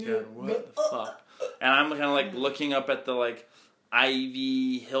 oh my god, what the fuck? And I'm kind of like looking up at the like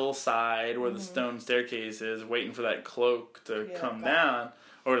ivy hillside where the stone staircase is, waiting for that cloak to come down,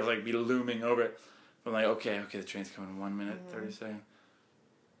 or to like be looming over it. I'm like, okay, the train's coming in 1 minute, 30 seconds.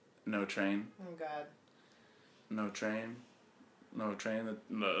 No train. Oh god. No train. It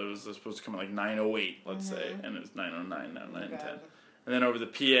was supposed to come at like 9:08, let's say, and it's 9:09 now, 9:10. And then over the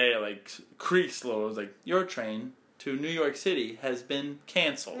PA, like, creaks low. It was like, your train to New York City has been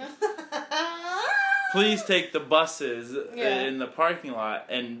canceled. Please take the buses in the parking lot.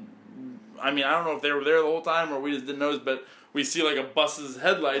 And, I mean, I don't know if they were there the whole time or we just didn't notice, but we see, like, a bus's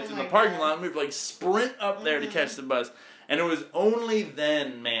headlights in the parking lot. And we like, sprint up there to catch the bus. And it was only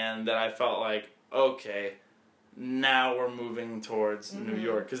then, man, that I felt like, okay, now we're moving towards New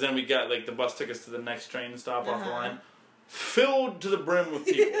York. Because then we got, like, the bus took us to the next train stop off the line. Filled to the brim with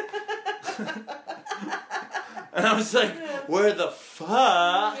people. And I was like, where the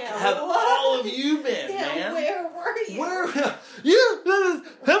fuck have all of you been, man? Where were you? Where you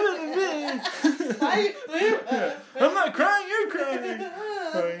haven't been. I'm not crying, you're crying.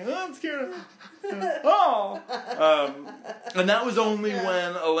 I'm scared. And that was only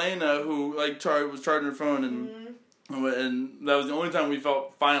when Elena, who like was charging her phone, and that was the only time we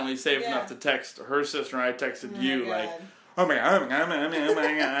felt finally safe enough to text her sister, and I texted you like, oh my god. I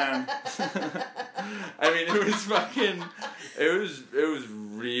mean, it was fucking, it was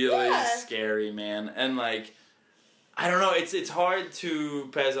really scary, man. And like, I don't know, it's hard to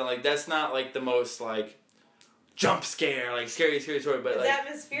pass on, like, that's not like the most like jump scare, like scary story, but it's like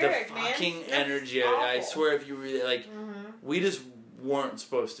atmospheric, the fucking man. energy, I swear if you really like, we just weren't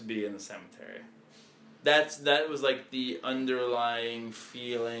supposed to be in the cemetery. That was like the underlying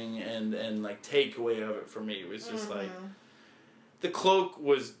feeling and like takeaway of it for me. It was just like, the cloak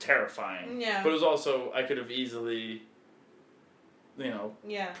was terrifying. Yeah. But it was also, I could have easily,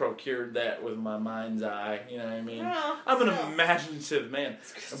 procured that with my mind's eye. You know what I mean? No, I'm an imaginative man.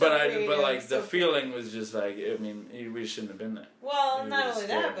 But the feeling was just like, I mean, we shouldn't have been there. Well, not only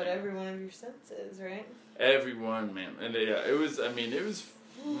that, but every one of your senses, right? Everyone, man. And it was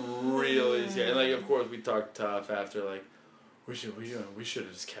really scary. And like, of course, we talked tough after, like, we should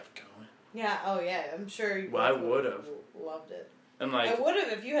have just kept going. Yeah, I'm sure you I would have loved it. And like, I would have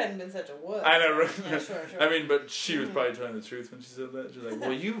if you hadn't been such a wuss. I know. Yeah, sure. I mean, but she was probably telling the truth when she said that. She's like,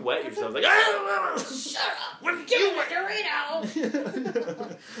 "Well, you wet yourself." Like, shut up! Give me my Dorito.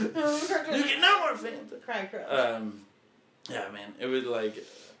 You get no more Fanta. Cry, cry. Yeah, man, it was like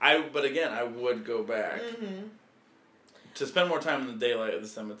But again, I would go back to spend more time in the daylight of the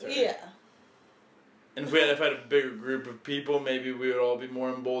cemetery. Yeah. And if I had a bigger group of people, maybe we would all be more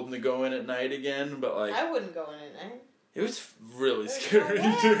emboldened to go in at night again. But like, I wouldn't go in at night. It was really scary,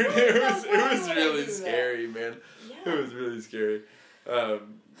 dude. It was really scary, man. Yeah. It was really scary. Yeah,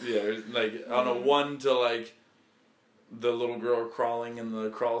 it was like on a 1 to like the little girl crawling in the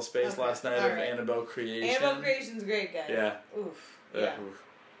crawl space last night of Annabelle Creation. Annabelle Creation's great, guys. Yeah. Oof. Yeah. Oof.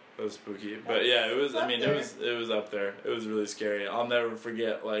 That was spooky, but yeah, it was. I mean, it was up there. It was really scary. I'll never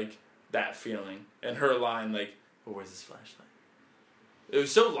forget like that feeling and her line like, "Well, where's this flashlight?" It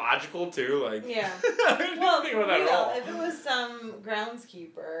was so logical too, like yeah. I didn't think about that at all. If it was some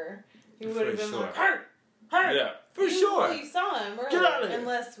groundskeeper, he would have been like, "Hurt, hurt." Yeah, for sure. Well, you saw him earlier. Get out of here.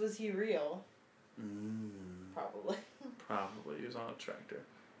 Unless was he real? Probably. Probably he was on a tractor.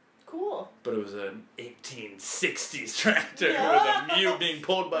 Cool. But it was an 1860s tractor with a mule being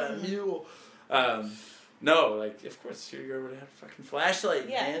pulled by a mule. No, like of course Hugo would have had a fucking flashlight,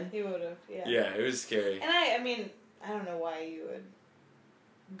 man. Yeah, he would have. Yeah. Yeah, it was scary. And I mean, I don't know why you would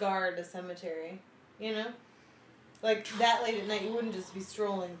guard a cemetery, you know? Like, that late at night, you wouldn't just be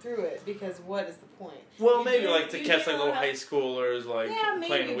strolling through it, because what is the point? Well, maybe, like, to catch, like, little high schoolers, like,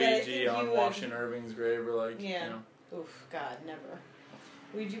 playing Ouija on Washington Irving's grave, or, like, you know. Oof, God, never.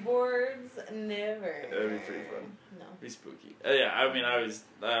 Ouija boards, never. That'd be pretty fun. No. Be spooky. Yeah, I mean,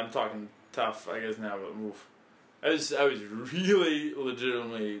 I'm talking tough, I guess, now, but oof. I was really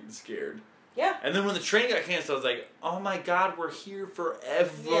legitimately scared. Yeah. And then when the train got canceled, I was like, oh my God, we're here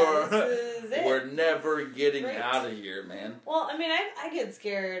forever. Yeah, this is it. We're never getting out of here, man. Well, I mean, I get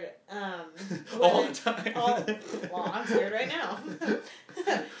scared. All the time. Well, I'm scared right now.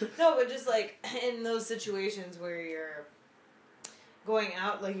 No, but just like in those situations where you're going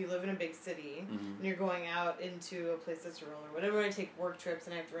out, like you live in a big city, and you're going out into a place that's rural or whatever. I take work trips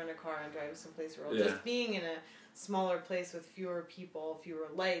and I have to rent a car and drive someplace rural. Yeah. Just being in a smaller place with fewer people, fewer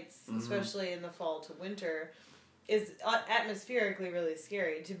lights, especially in the fall to winter, is atmospherically really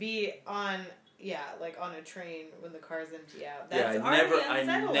scary. To be on, like on a train when the car's empty out. That's I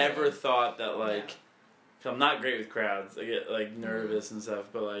never thought that like. I'm not great with crowds. I get like nervous and stuff,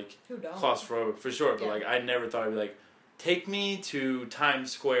 but like claustrophobic for sure. But like I never thought I'd be like, take me to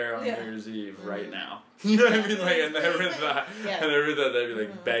Times Square on New Year's Eve right now. You know what I mean? Like I never thought they'd be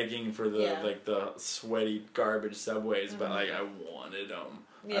like begging for the like the sweaty garbage subways, but like I wanted them.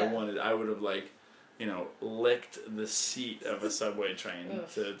 Yeah. I would have like, you know, licked the seat of a subway train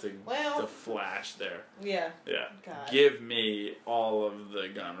to flash there. Yeah. Yeah. God. Give me all of the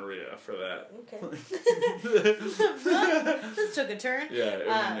gonorrhea for that. Okay. This took a turn.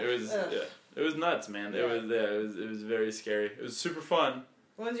 Yeah, it was nuts, man. Yeah. It was very scary. It was super fun.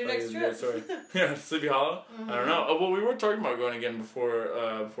 When's your next trip? Yeah, Sleepy Hollow. I don't know. Well, we were talking about going again before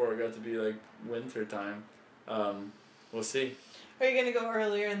it got to be like winter time. We'll see. Are you gonna go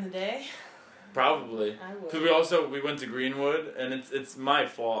earlier in the day? Probably. I would. Because we went to Greenwood, and it's my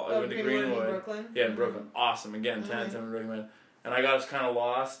fault. I went to Greenwood. In Brooklyn? Yeah, in Brooklyn. Awesome. Again, 10 out of 10 in Brooklyn. And I got us kind of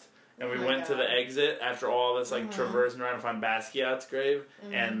lost. And we went to the exit after all this like traversing around to find Basquiat's grave,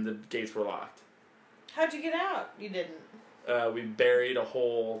 and the gates were locked. How'd you get out? You didn't. We buried a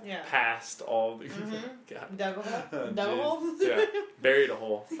hole past all the... God. Dug a hole? Dug a hole? Yeah, buried a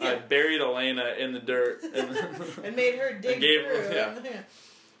hole. I buried Elena in the dirt. And made her dig through.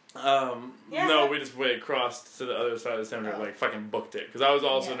 No, we just crossed to the other side of the cemetery, like fucking booked it. Because I was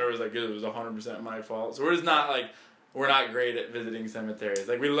also nervous, like it was 100% my fault. So we're just not like... We're not great at visiting cemeteries.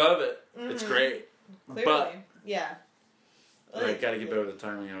 Like, we love it. It's great. Clearly. But, like, gotta get better with the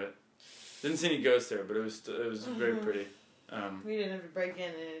timing of it. Didn't see any ghosts there, but it was very pretty. We didn't have to break in,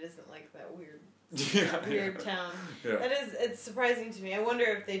 and it isn't like that weird town. Yeah. It's surprising to me. I wonder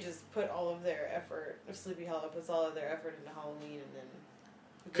if they just put all of their effort, if Sleepy Hollow puts all of their effort into Halloween, and then...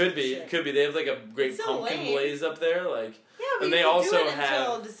 Could be. They have like a great pumpkin blaze up there, like, and they also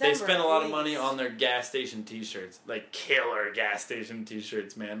they spend a lot of money on their gas station T-shirts, like killer gas station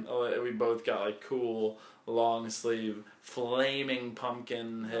T-shirts, man. We both got like cool long sleeve flaming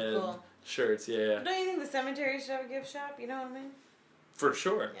pumpkin head shirts. Yeah. Don't you think the cemetery should have a gift shop? You know what I mean? For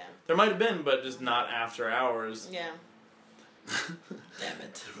sure. Yeah. There might have been, but just not after hours. Yeah. Damn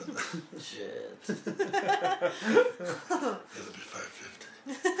it. Shit. It'll be $5.50.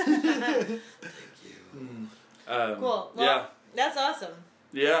 Thank you. Cool. Well, that's awesome.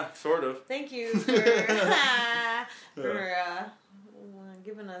 Yeah, sort of. Thank you for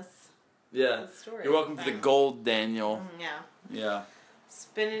giving us the story. You're welcome for the gold, Daniel. Yeah.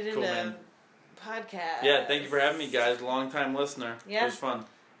 Spin it into podcast. Yeah, thank you for having me, guys. Long-time listener. Yeah. It was fun.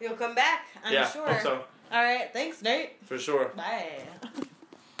 You'll come back, I'm sure. Yeah, hope so. All right, thanks, Nate. For sure. Bye.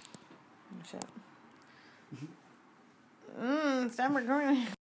 Stop recording.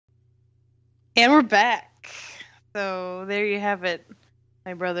 And we're back. So there you have it.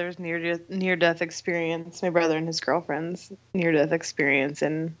 My brother's near-death experience. My brother and his girlfriend's near-death experience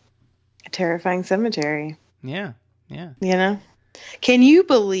in a terrifying cemetery. Yeah. You know? Can you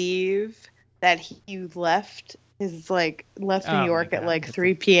believe that he left New York at like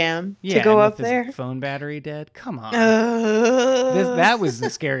 3 p.m. to go up there? His phone battery dead? Come on. That was the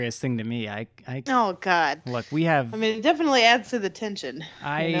scariest thing to me. Oh, God. Look, we have... I mean, it definitely adds to the tension.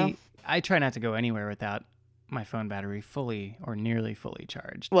 I try not to go anywhere without my phone battery fully or nearly fully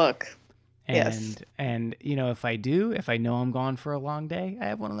charged. Look. And if I know I'm gone for a long day, I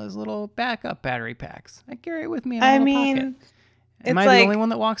have one of those little backup battery packs. I carry it with me in a little pocket. Am I the only one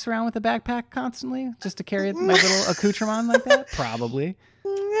that walks around with a backpack constantly just to carry my little accoutrement like that? Probably.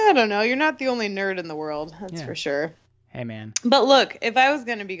 I don't know. You're not the only nerd in the world. That's for sure. Hey, man. But look, if I was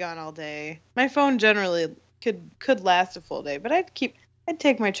going to be gone all day, my phone generally could last a full day, but I'd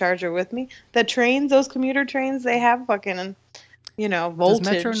take my charger with me. The trains, those commuter trains, they have fucking, voltage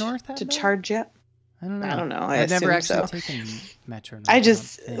Does Metro North have to that? charge up. I don't know. I don't know. I've never actually taken Metro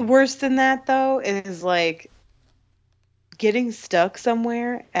North. Worse than that though is like getting stuck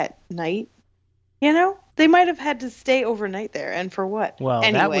somewhere at night. They might have had to stay overnight there, and for what? Well,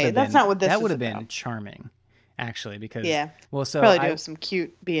 anyway, that's not what this is. That would have been charming, actually, because probably do have some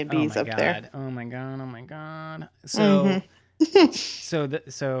cute B&Bs up there. Oh my god. So,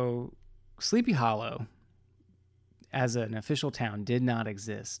 so Sleepy Hollow, as an official town, did not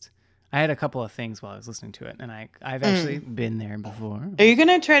exist. I had a couple of things while I was listening to it, and I've actually been there before. Are you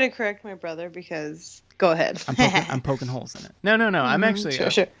gonna try to correct my brother? Because go ahead. I'm poking holes in it. No. I'm actually sure.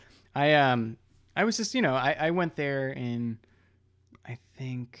 I was just I went there in I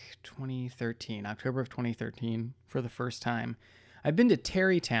think 2013, October of 2013 for the first time. I've been to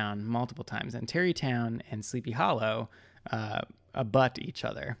Tarrytown multiple times, and Tarrytown and Sleepy Hollow abut each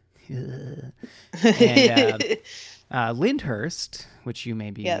other. And Lyndhurst, which you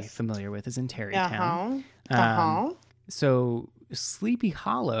may be familiar with, is in Tarrytown. So Sleepy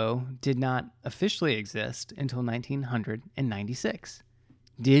Hollow did not officially exist until 1996.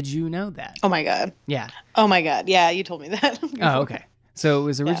 Did you know that? Oh my god. Yeah. Oh my god. Yeah, you told me that. Oh, okay. So it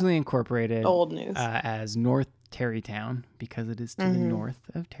was originally incorporated old news as North Tarrytown because it is to the north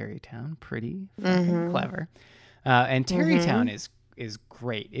of Tarrytown. Pretty fucking clever. And Tarrytown is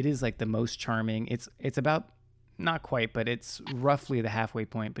great. It is like the most charming. It's about, not quite, but it's roughly the halfway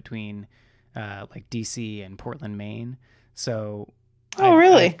point between like DC and Portland, Maine. So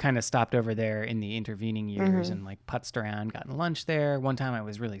I've kind of stopped over there in the intervening years and like putzed around, gotten lunch there. One time I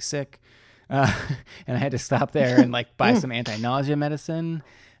was really sick and I had to stop there and like buy some anti-nausea medicine.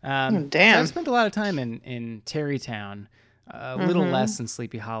 Damn. So I spent a lot of time in Tarrytown, a little less than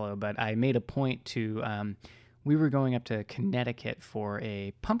Sleepy Hollow, but I made a point to we were going up to Connecticut for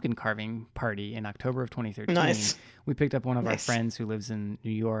a pumpkin carving party in October of 2013. Nice. We picked up one of our friends who lives in New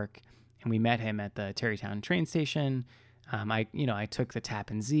York, and we met him at the Tarrytown train station. I took the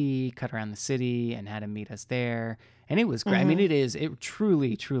Tappan Zee, cut around the city, and had him meet us there. And it was great. I mean, it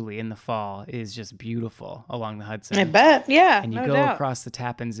truly, truly in the fall is just beautiful along the Hudson. I bet, yeah. And you go across the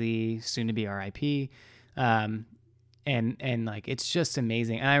Tappan Zee, soon to be RIP. And like, it's just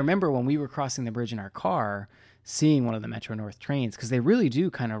amazing. And I remember when we were crossing the bridge in our car, seeing one of the Metro North trains, because they really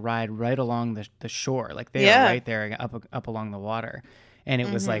do kind of ride right along the shore. Like they are right there up along the water. And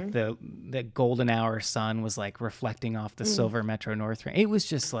it was like the golden hour sun was like reflecting off the silver Metro North train. It was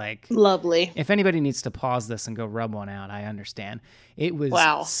just like lovely. If anybody needs to pause this and go rub one out, I understand. It was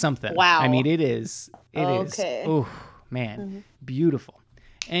something. Wow. I mean, it is. Oh man, beautiful.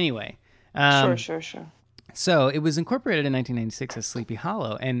 Anyway. Sure. So it was incorporated in 1996 as Sleepy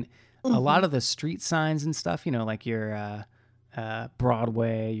Hollow, and a lot of the street signs and stuff, like your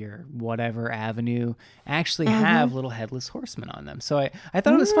Broadway, your whatever avenue, actually have little headless horsemen on them. So I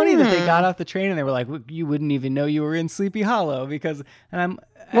thought it was funny that they got off the train and they were like, you wouldn't even know you were in Sleepy Hollow because,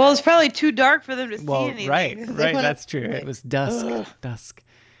 well, it's probably too dark for them to see anything. Right, that's true. It was dusk.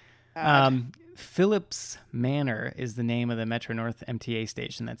 Phillips Manor is the name of the Metro North MTA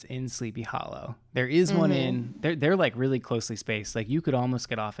station that's in Sleepy Hollow. There is one they're like really closely spaced. Like you could almost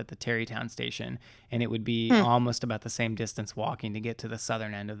get off at the Tarrytown station and it would be almost about the same distance walking to get to the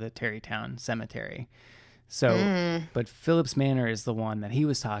southern end of the Tarrytown cemetery. So, but Phillips Manor is the one that he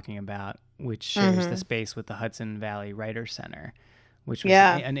was talking about, which shares the space with the Hudson Valley Writers Center, which was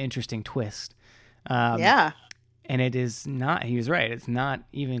an interesting twist. And it is not, he was right, it's not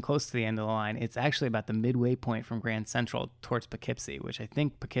even close to the end of the line. It's actually about the midway point from Grand Central towards Poughkeepsie, which I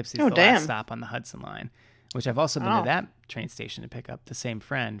think Poughkeepsie is the last stop on the Hudson line, which I've also been to that train station to pick up the same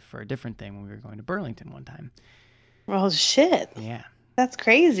friend for a different thing when we were going to Burlington one time. Well, shit. Yeah. That's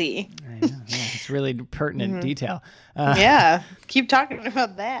crazy. I know. Yeah, it's really pertinent detail. Keep talking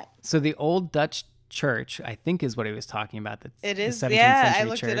about that. So the Old Dutch Church, I think, is what he was talking about. It is. The 17th century I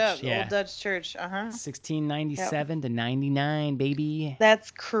looked church. it up. Old Dutch Church. 1697 to 99, baby. That's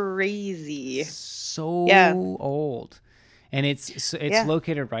crazy. So old, and it's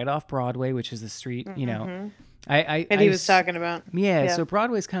located right off Broadway, which is the street. You know, he was talking about. Yeah. So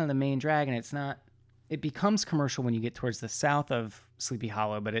Broadway's kind of the main drag, and it's not. It becomes commercial when you get towards the south of Sleepy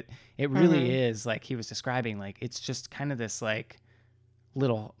Hollow, but it really is, like he was describing, like it's just kind of this like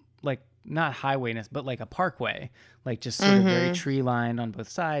little, like, not highwayness, but like a parkway, like just sort of very tree lined on both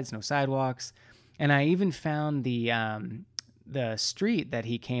sides, no sidewalks. And I even found the street that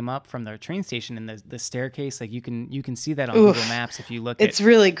he came up from the train station and the staircase, like you can see that on Google Maps if you look. It's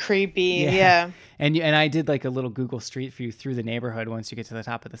really creepy. Yeah. And I did like a little Google Street View through the neighborhood once you get to the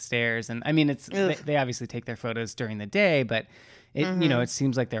top of the stairs. And I mean, they obviously take their photos during the day, but it it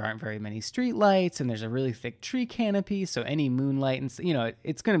seems like there aren't very many street lights, and there's a really thick tree canopy, so any moonlight and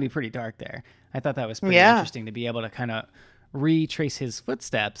it's going to be pretty dark there. I thought that was pretty interesting to be able to kind of retrace his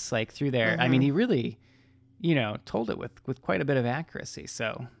footsteps like through there. I mean, he really told it with quite a bit of accuracy.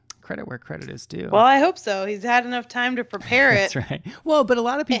 So credit where credit is due. Well, I hope so. He's had enough time to prepare it. That's right. Well, but a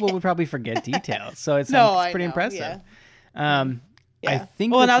lot of people would probably forget details, so it's pretty impressive. Yeah. I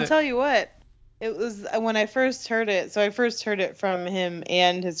think. Well, and I'll tell you what. It was when I first heard it. So I first heard it from him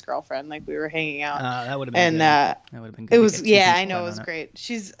and his girlfriend. Like we were hanging out. That would have been. And that would have been good. It was. Yeah, I know. It was great.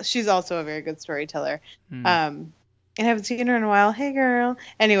 She's also a very good storyteller. And I haven't seen her in a while. Hey, girl.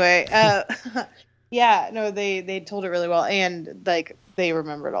 Anyway. Yeah. No, they told it really well, and like they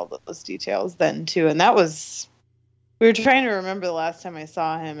remembered all those details then too. And that was. We were trying to remember the last time I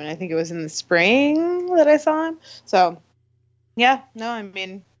saw him, and I think it was in the spring that I saw him. So. Yeah. No, I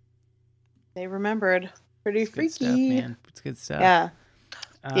mean. They remembered. Pretty freaky. Good stuff, man. It's good stuff.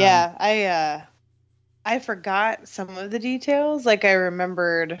 Yeah. I forgot some of the details. Like I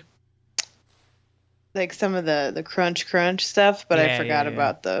remembered like some of the crunch stuff, but I forgot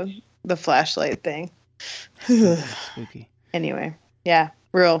about the flashlight thing. Spooky. Anyway, yeah.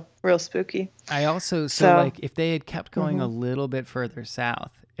 Real spooky. I also like if they had kept going a little bit further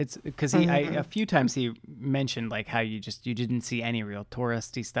south, it's because a few times he mentioned like how you didn't see any real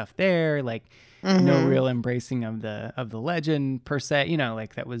touristy stuff there, like no real embracing of the legend per se,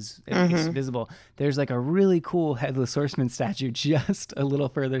 like that was at least visible. There's like a really cool Headless Horseman statue just a little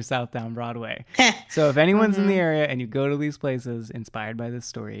further south down Broadway. So if anyone's in the area and you go to these places inspired by this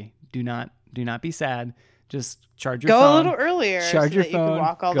story, do not be sad. Just charge your phone. Go a little earlier. Charge your phone. You can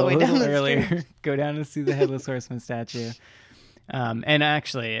walk all the way down the street. Go down to see the Headless Horseman statue. And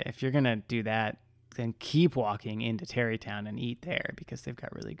actually, if you're going to do that, then keep walking into Tarrytown and eat there because they've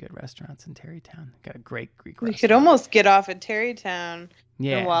got really good restaurants in Tarrytown. They've got a great Greek restaurant. We could almost get off at Tarrytown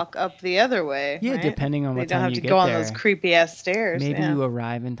and walk up the other way. Yeah, right? Depending on what time you get there. You don't have to go on those creepy-ass stairs. Maybe you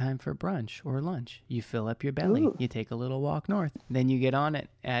arrive in time for brunch or lunch. You fill up your belly. You take a little walk north. Then you get on it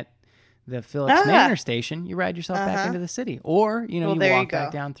at the Phillips Manor station. You ride yourself back into the city. Or, you walk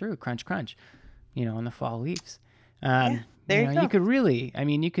back down through. Crunch, crunch, on the fall leaves. You could really,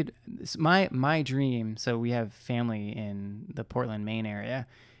 my dream, so we have family in the Portland, Maine area,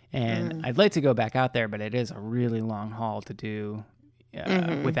 and I'd like to go back out there, but it is a really long haul to do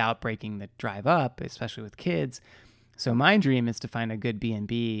without breaking the drive up, especially with kids. So my dream is to find a good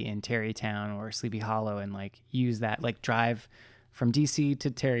B&B in Tarrytown or Sleepy Hollow and like use that, like drive from DC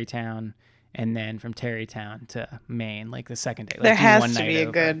to Tarrytown and then from Tarrytown to Maine, like the second day. Like there has to be a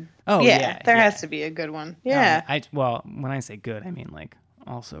good. Oh yeah, there has to be a good one. Yeah. When I say good, I mean like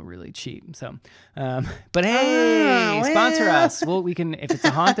also really cheap. So, but hey, sponsor us. Well, we can if it's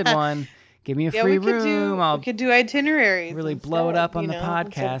a haunted one. Give me a free room. We could do itineraries. Really blow it up on the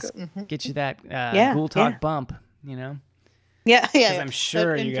podcast. Get you that Ghoul Talk bump. Yeah. Because I'm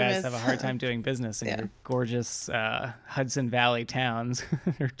sure you guys have a hard time doing business in your gorgeous Hudson Valley towns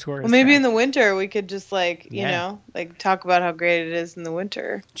or tourist. Well, maybe in the winter we could just like talk about how great it is in the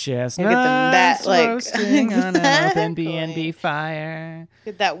winter. Chestnuts roasting on an open B&B fire.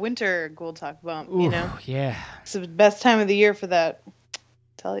 Get that winter Ghoul Talk bump. Ooh, yeah. It's the best time of the year for that.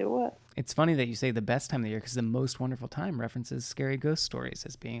 Tell you what. It's funny that you say the best time of the year because the most wonderful time references scary ghost stories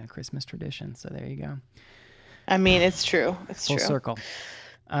as being a Christmas tradition. So there you go. I mean, it's true. It's full circle.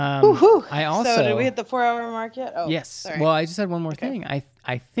 I also. So did we hit the 4-hour mark yet? Oh, yes. Sorry. Well, I just had one more thing.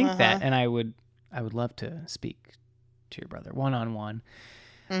 I think that, and I would love to speak to your brother one-on-one.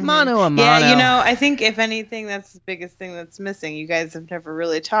 Mano a mano. Yeah, I think if anything, that's the biggest thing that's missing. You guys have never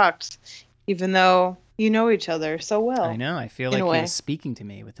really talked, even though you know each other so well. I know. I feel like he was speaking to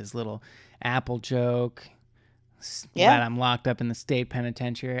me with his little Apple joke. Yeah. That I'm locked up in the state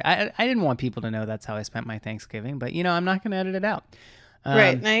penitentiary. I didn't want people to know that's how I spent my Thanksgiving, but I'm not going to edit it out.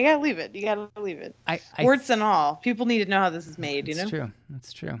 Right. Now you got to leave it. You got to leave it. Warts and all. People need to know how this is made, That's true.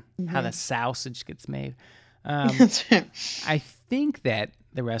 That's true. How the sausage gets made. That's right. I think that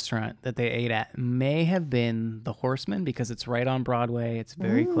the restaurant that they ate at may have been the Horseman because it's right on Broadway. It's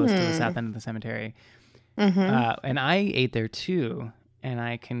very close to the south end of the cemetery. And I ate there too. And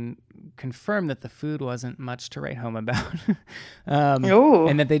I can confirm that the food wasn't much to write home about.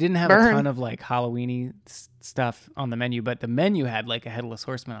 And that they didn't have a ton of like Halloween-y stuff on the menu, but the menu had like a Headless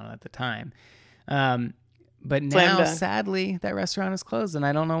Horseman on it at the time. But now, sadly, that restaurant is closed, and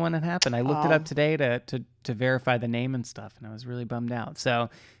I don't know when it happened. I looked it up today to verify the name and stuff, and I was really bummed out.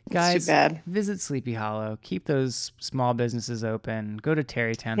 So, guys, visit Sleepy Hollow. Keep those small businesses open. Go to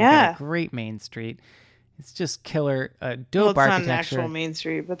Tarrytown. They got a great main street. It's just killer, dope architecture. It's not an actual main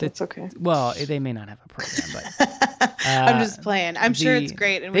street, but that's okay. Well, they may not have a program, but I'm just playing. I'm sure it's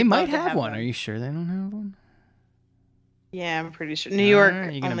great. And they might have one. Are you sure they don't have one? Yeah, I'm pretty sure. New York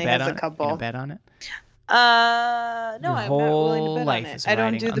only has a couple. You gonna bet on it? No, I'm not willing to bet on it. I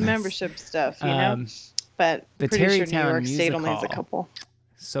don't do the membership stuff, But the pretty sure Tarrytown New York State Music only has a Hall, couple.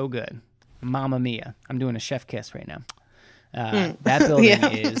 So good, Mamma Mia! I'm doing a chef kiss right now. That building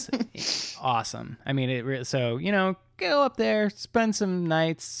is awesome. I mean, so go up there, spend some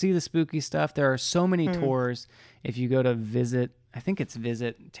nights, see the spooky stuff. There are so many tours. If you go to visit, I think it's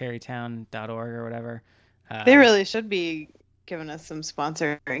visittarrytown.org or whatever. They really should be giving us some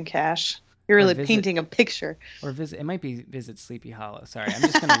sponsoring cash. You're really painting a picture. Or visit. It might be Visit Sleepy Hollow. Sorry, I'm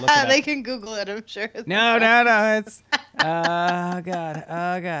just gonna look it up. They can Google it. I'm sure. No. It's. Oh god.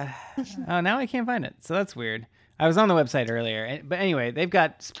 Oh, now I can't find it. So that's weird. I was on the website earlier, but anyway, they've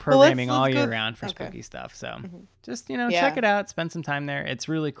got programming all year round for spooky stuff. So just check it out, spend some time there. It's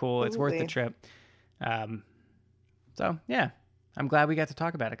really cool. It's worth the trip. So yeah, I'm glad we got to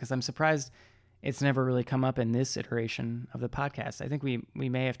talk about it because I'm surprised it's never really come up in this iteration of the podcast. I think we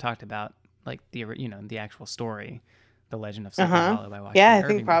may have talked about like the actual story, The Legend of Sleepy Hollow by Washington Irving. I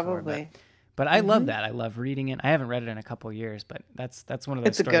think probably. But I love that. I love reading it. I haven't read it in a couple of years, but that's one of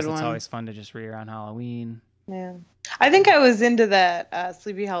those stories that's always fun to just read around Halloween. Yeah, I think I was into that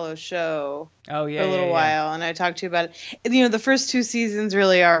Sleepy Hollow show for a little while, and I talked to you about it. The first 2 seasons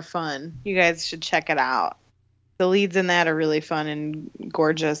really are fun. You guys should check it out. The leads in that are really fun and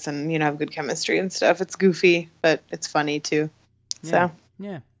gorgeous, and have good chemistry and stuff. It's goofy, but it's funny too. So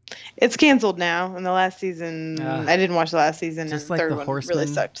it's canceled now. And the last season, I didn't watch the last season, just and like the third the one Horseman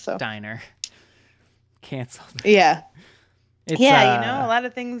really sucked. So Diner canceled. Yeah, it's, a lot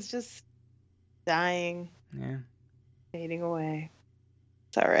of things just dying. Yeah. Fading away.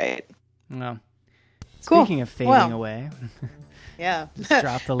 It's all right. Well, speaking of fading away. Yeah. Just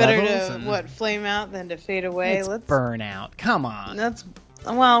drop the Better levels. Better to flame out than to fade away. Let's burn out. Come on. I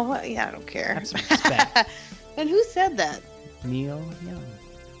don't care. Have some respect. And who said that? Neil Young.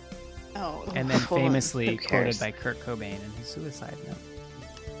 Oh. And then famously quoted by Kurt Cobain in his suicide note.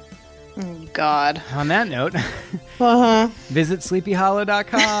 Oh, God. On that note, visit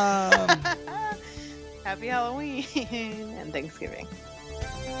sleepyhollow.com. Happy Halloween and Thanksgiving.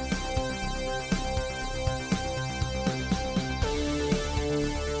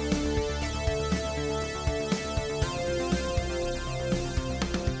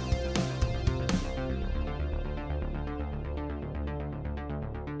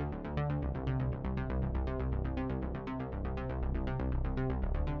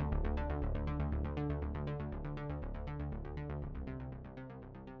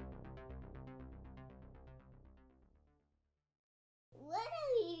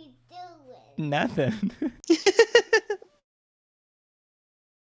 Nothing.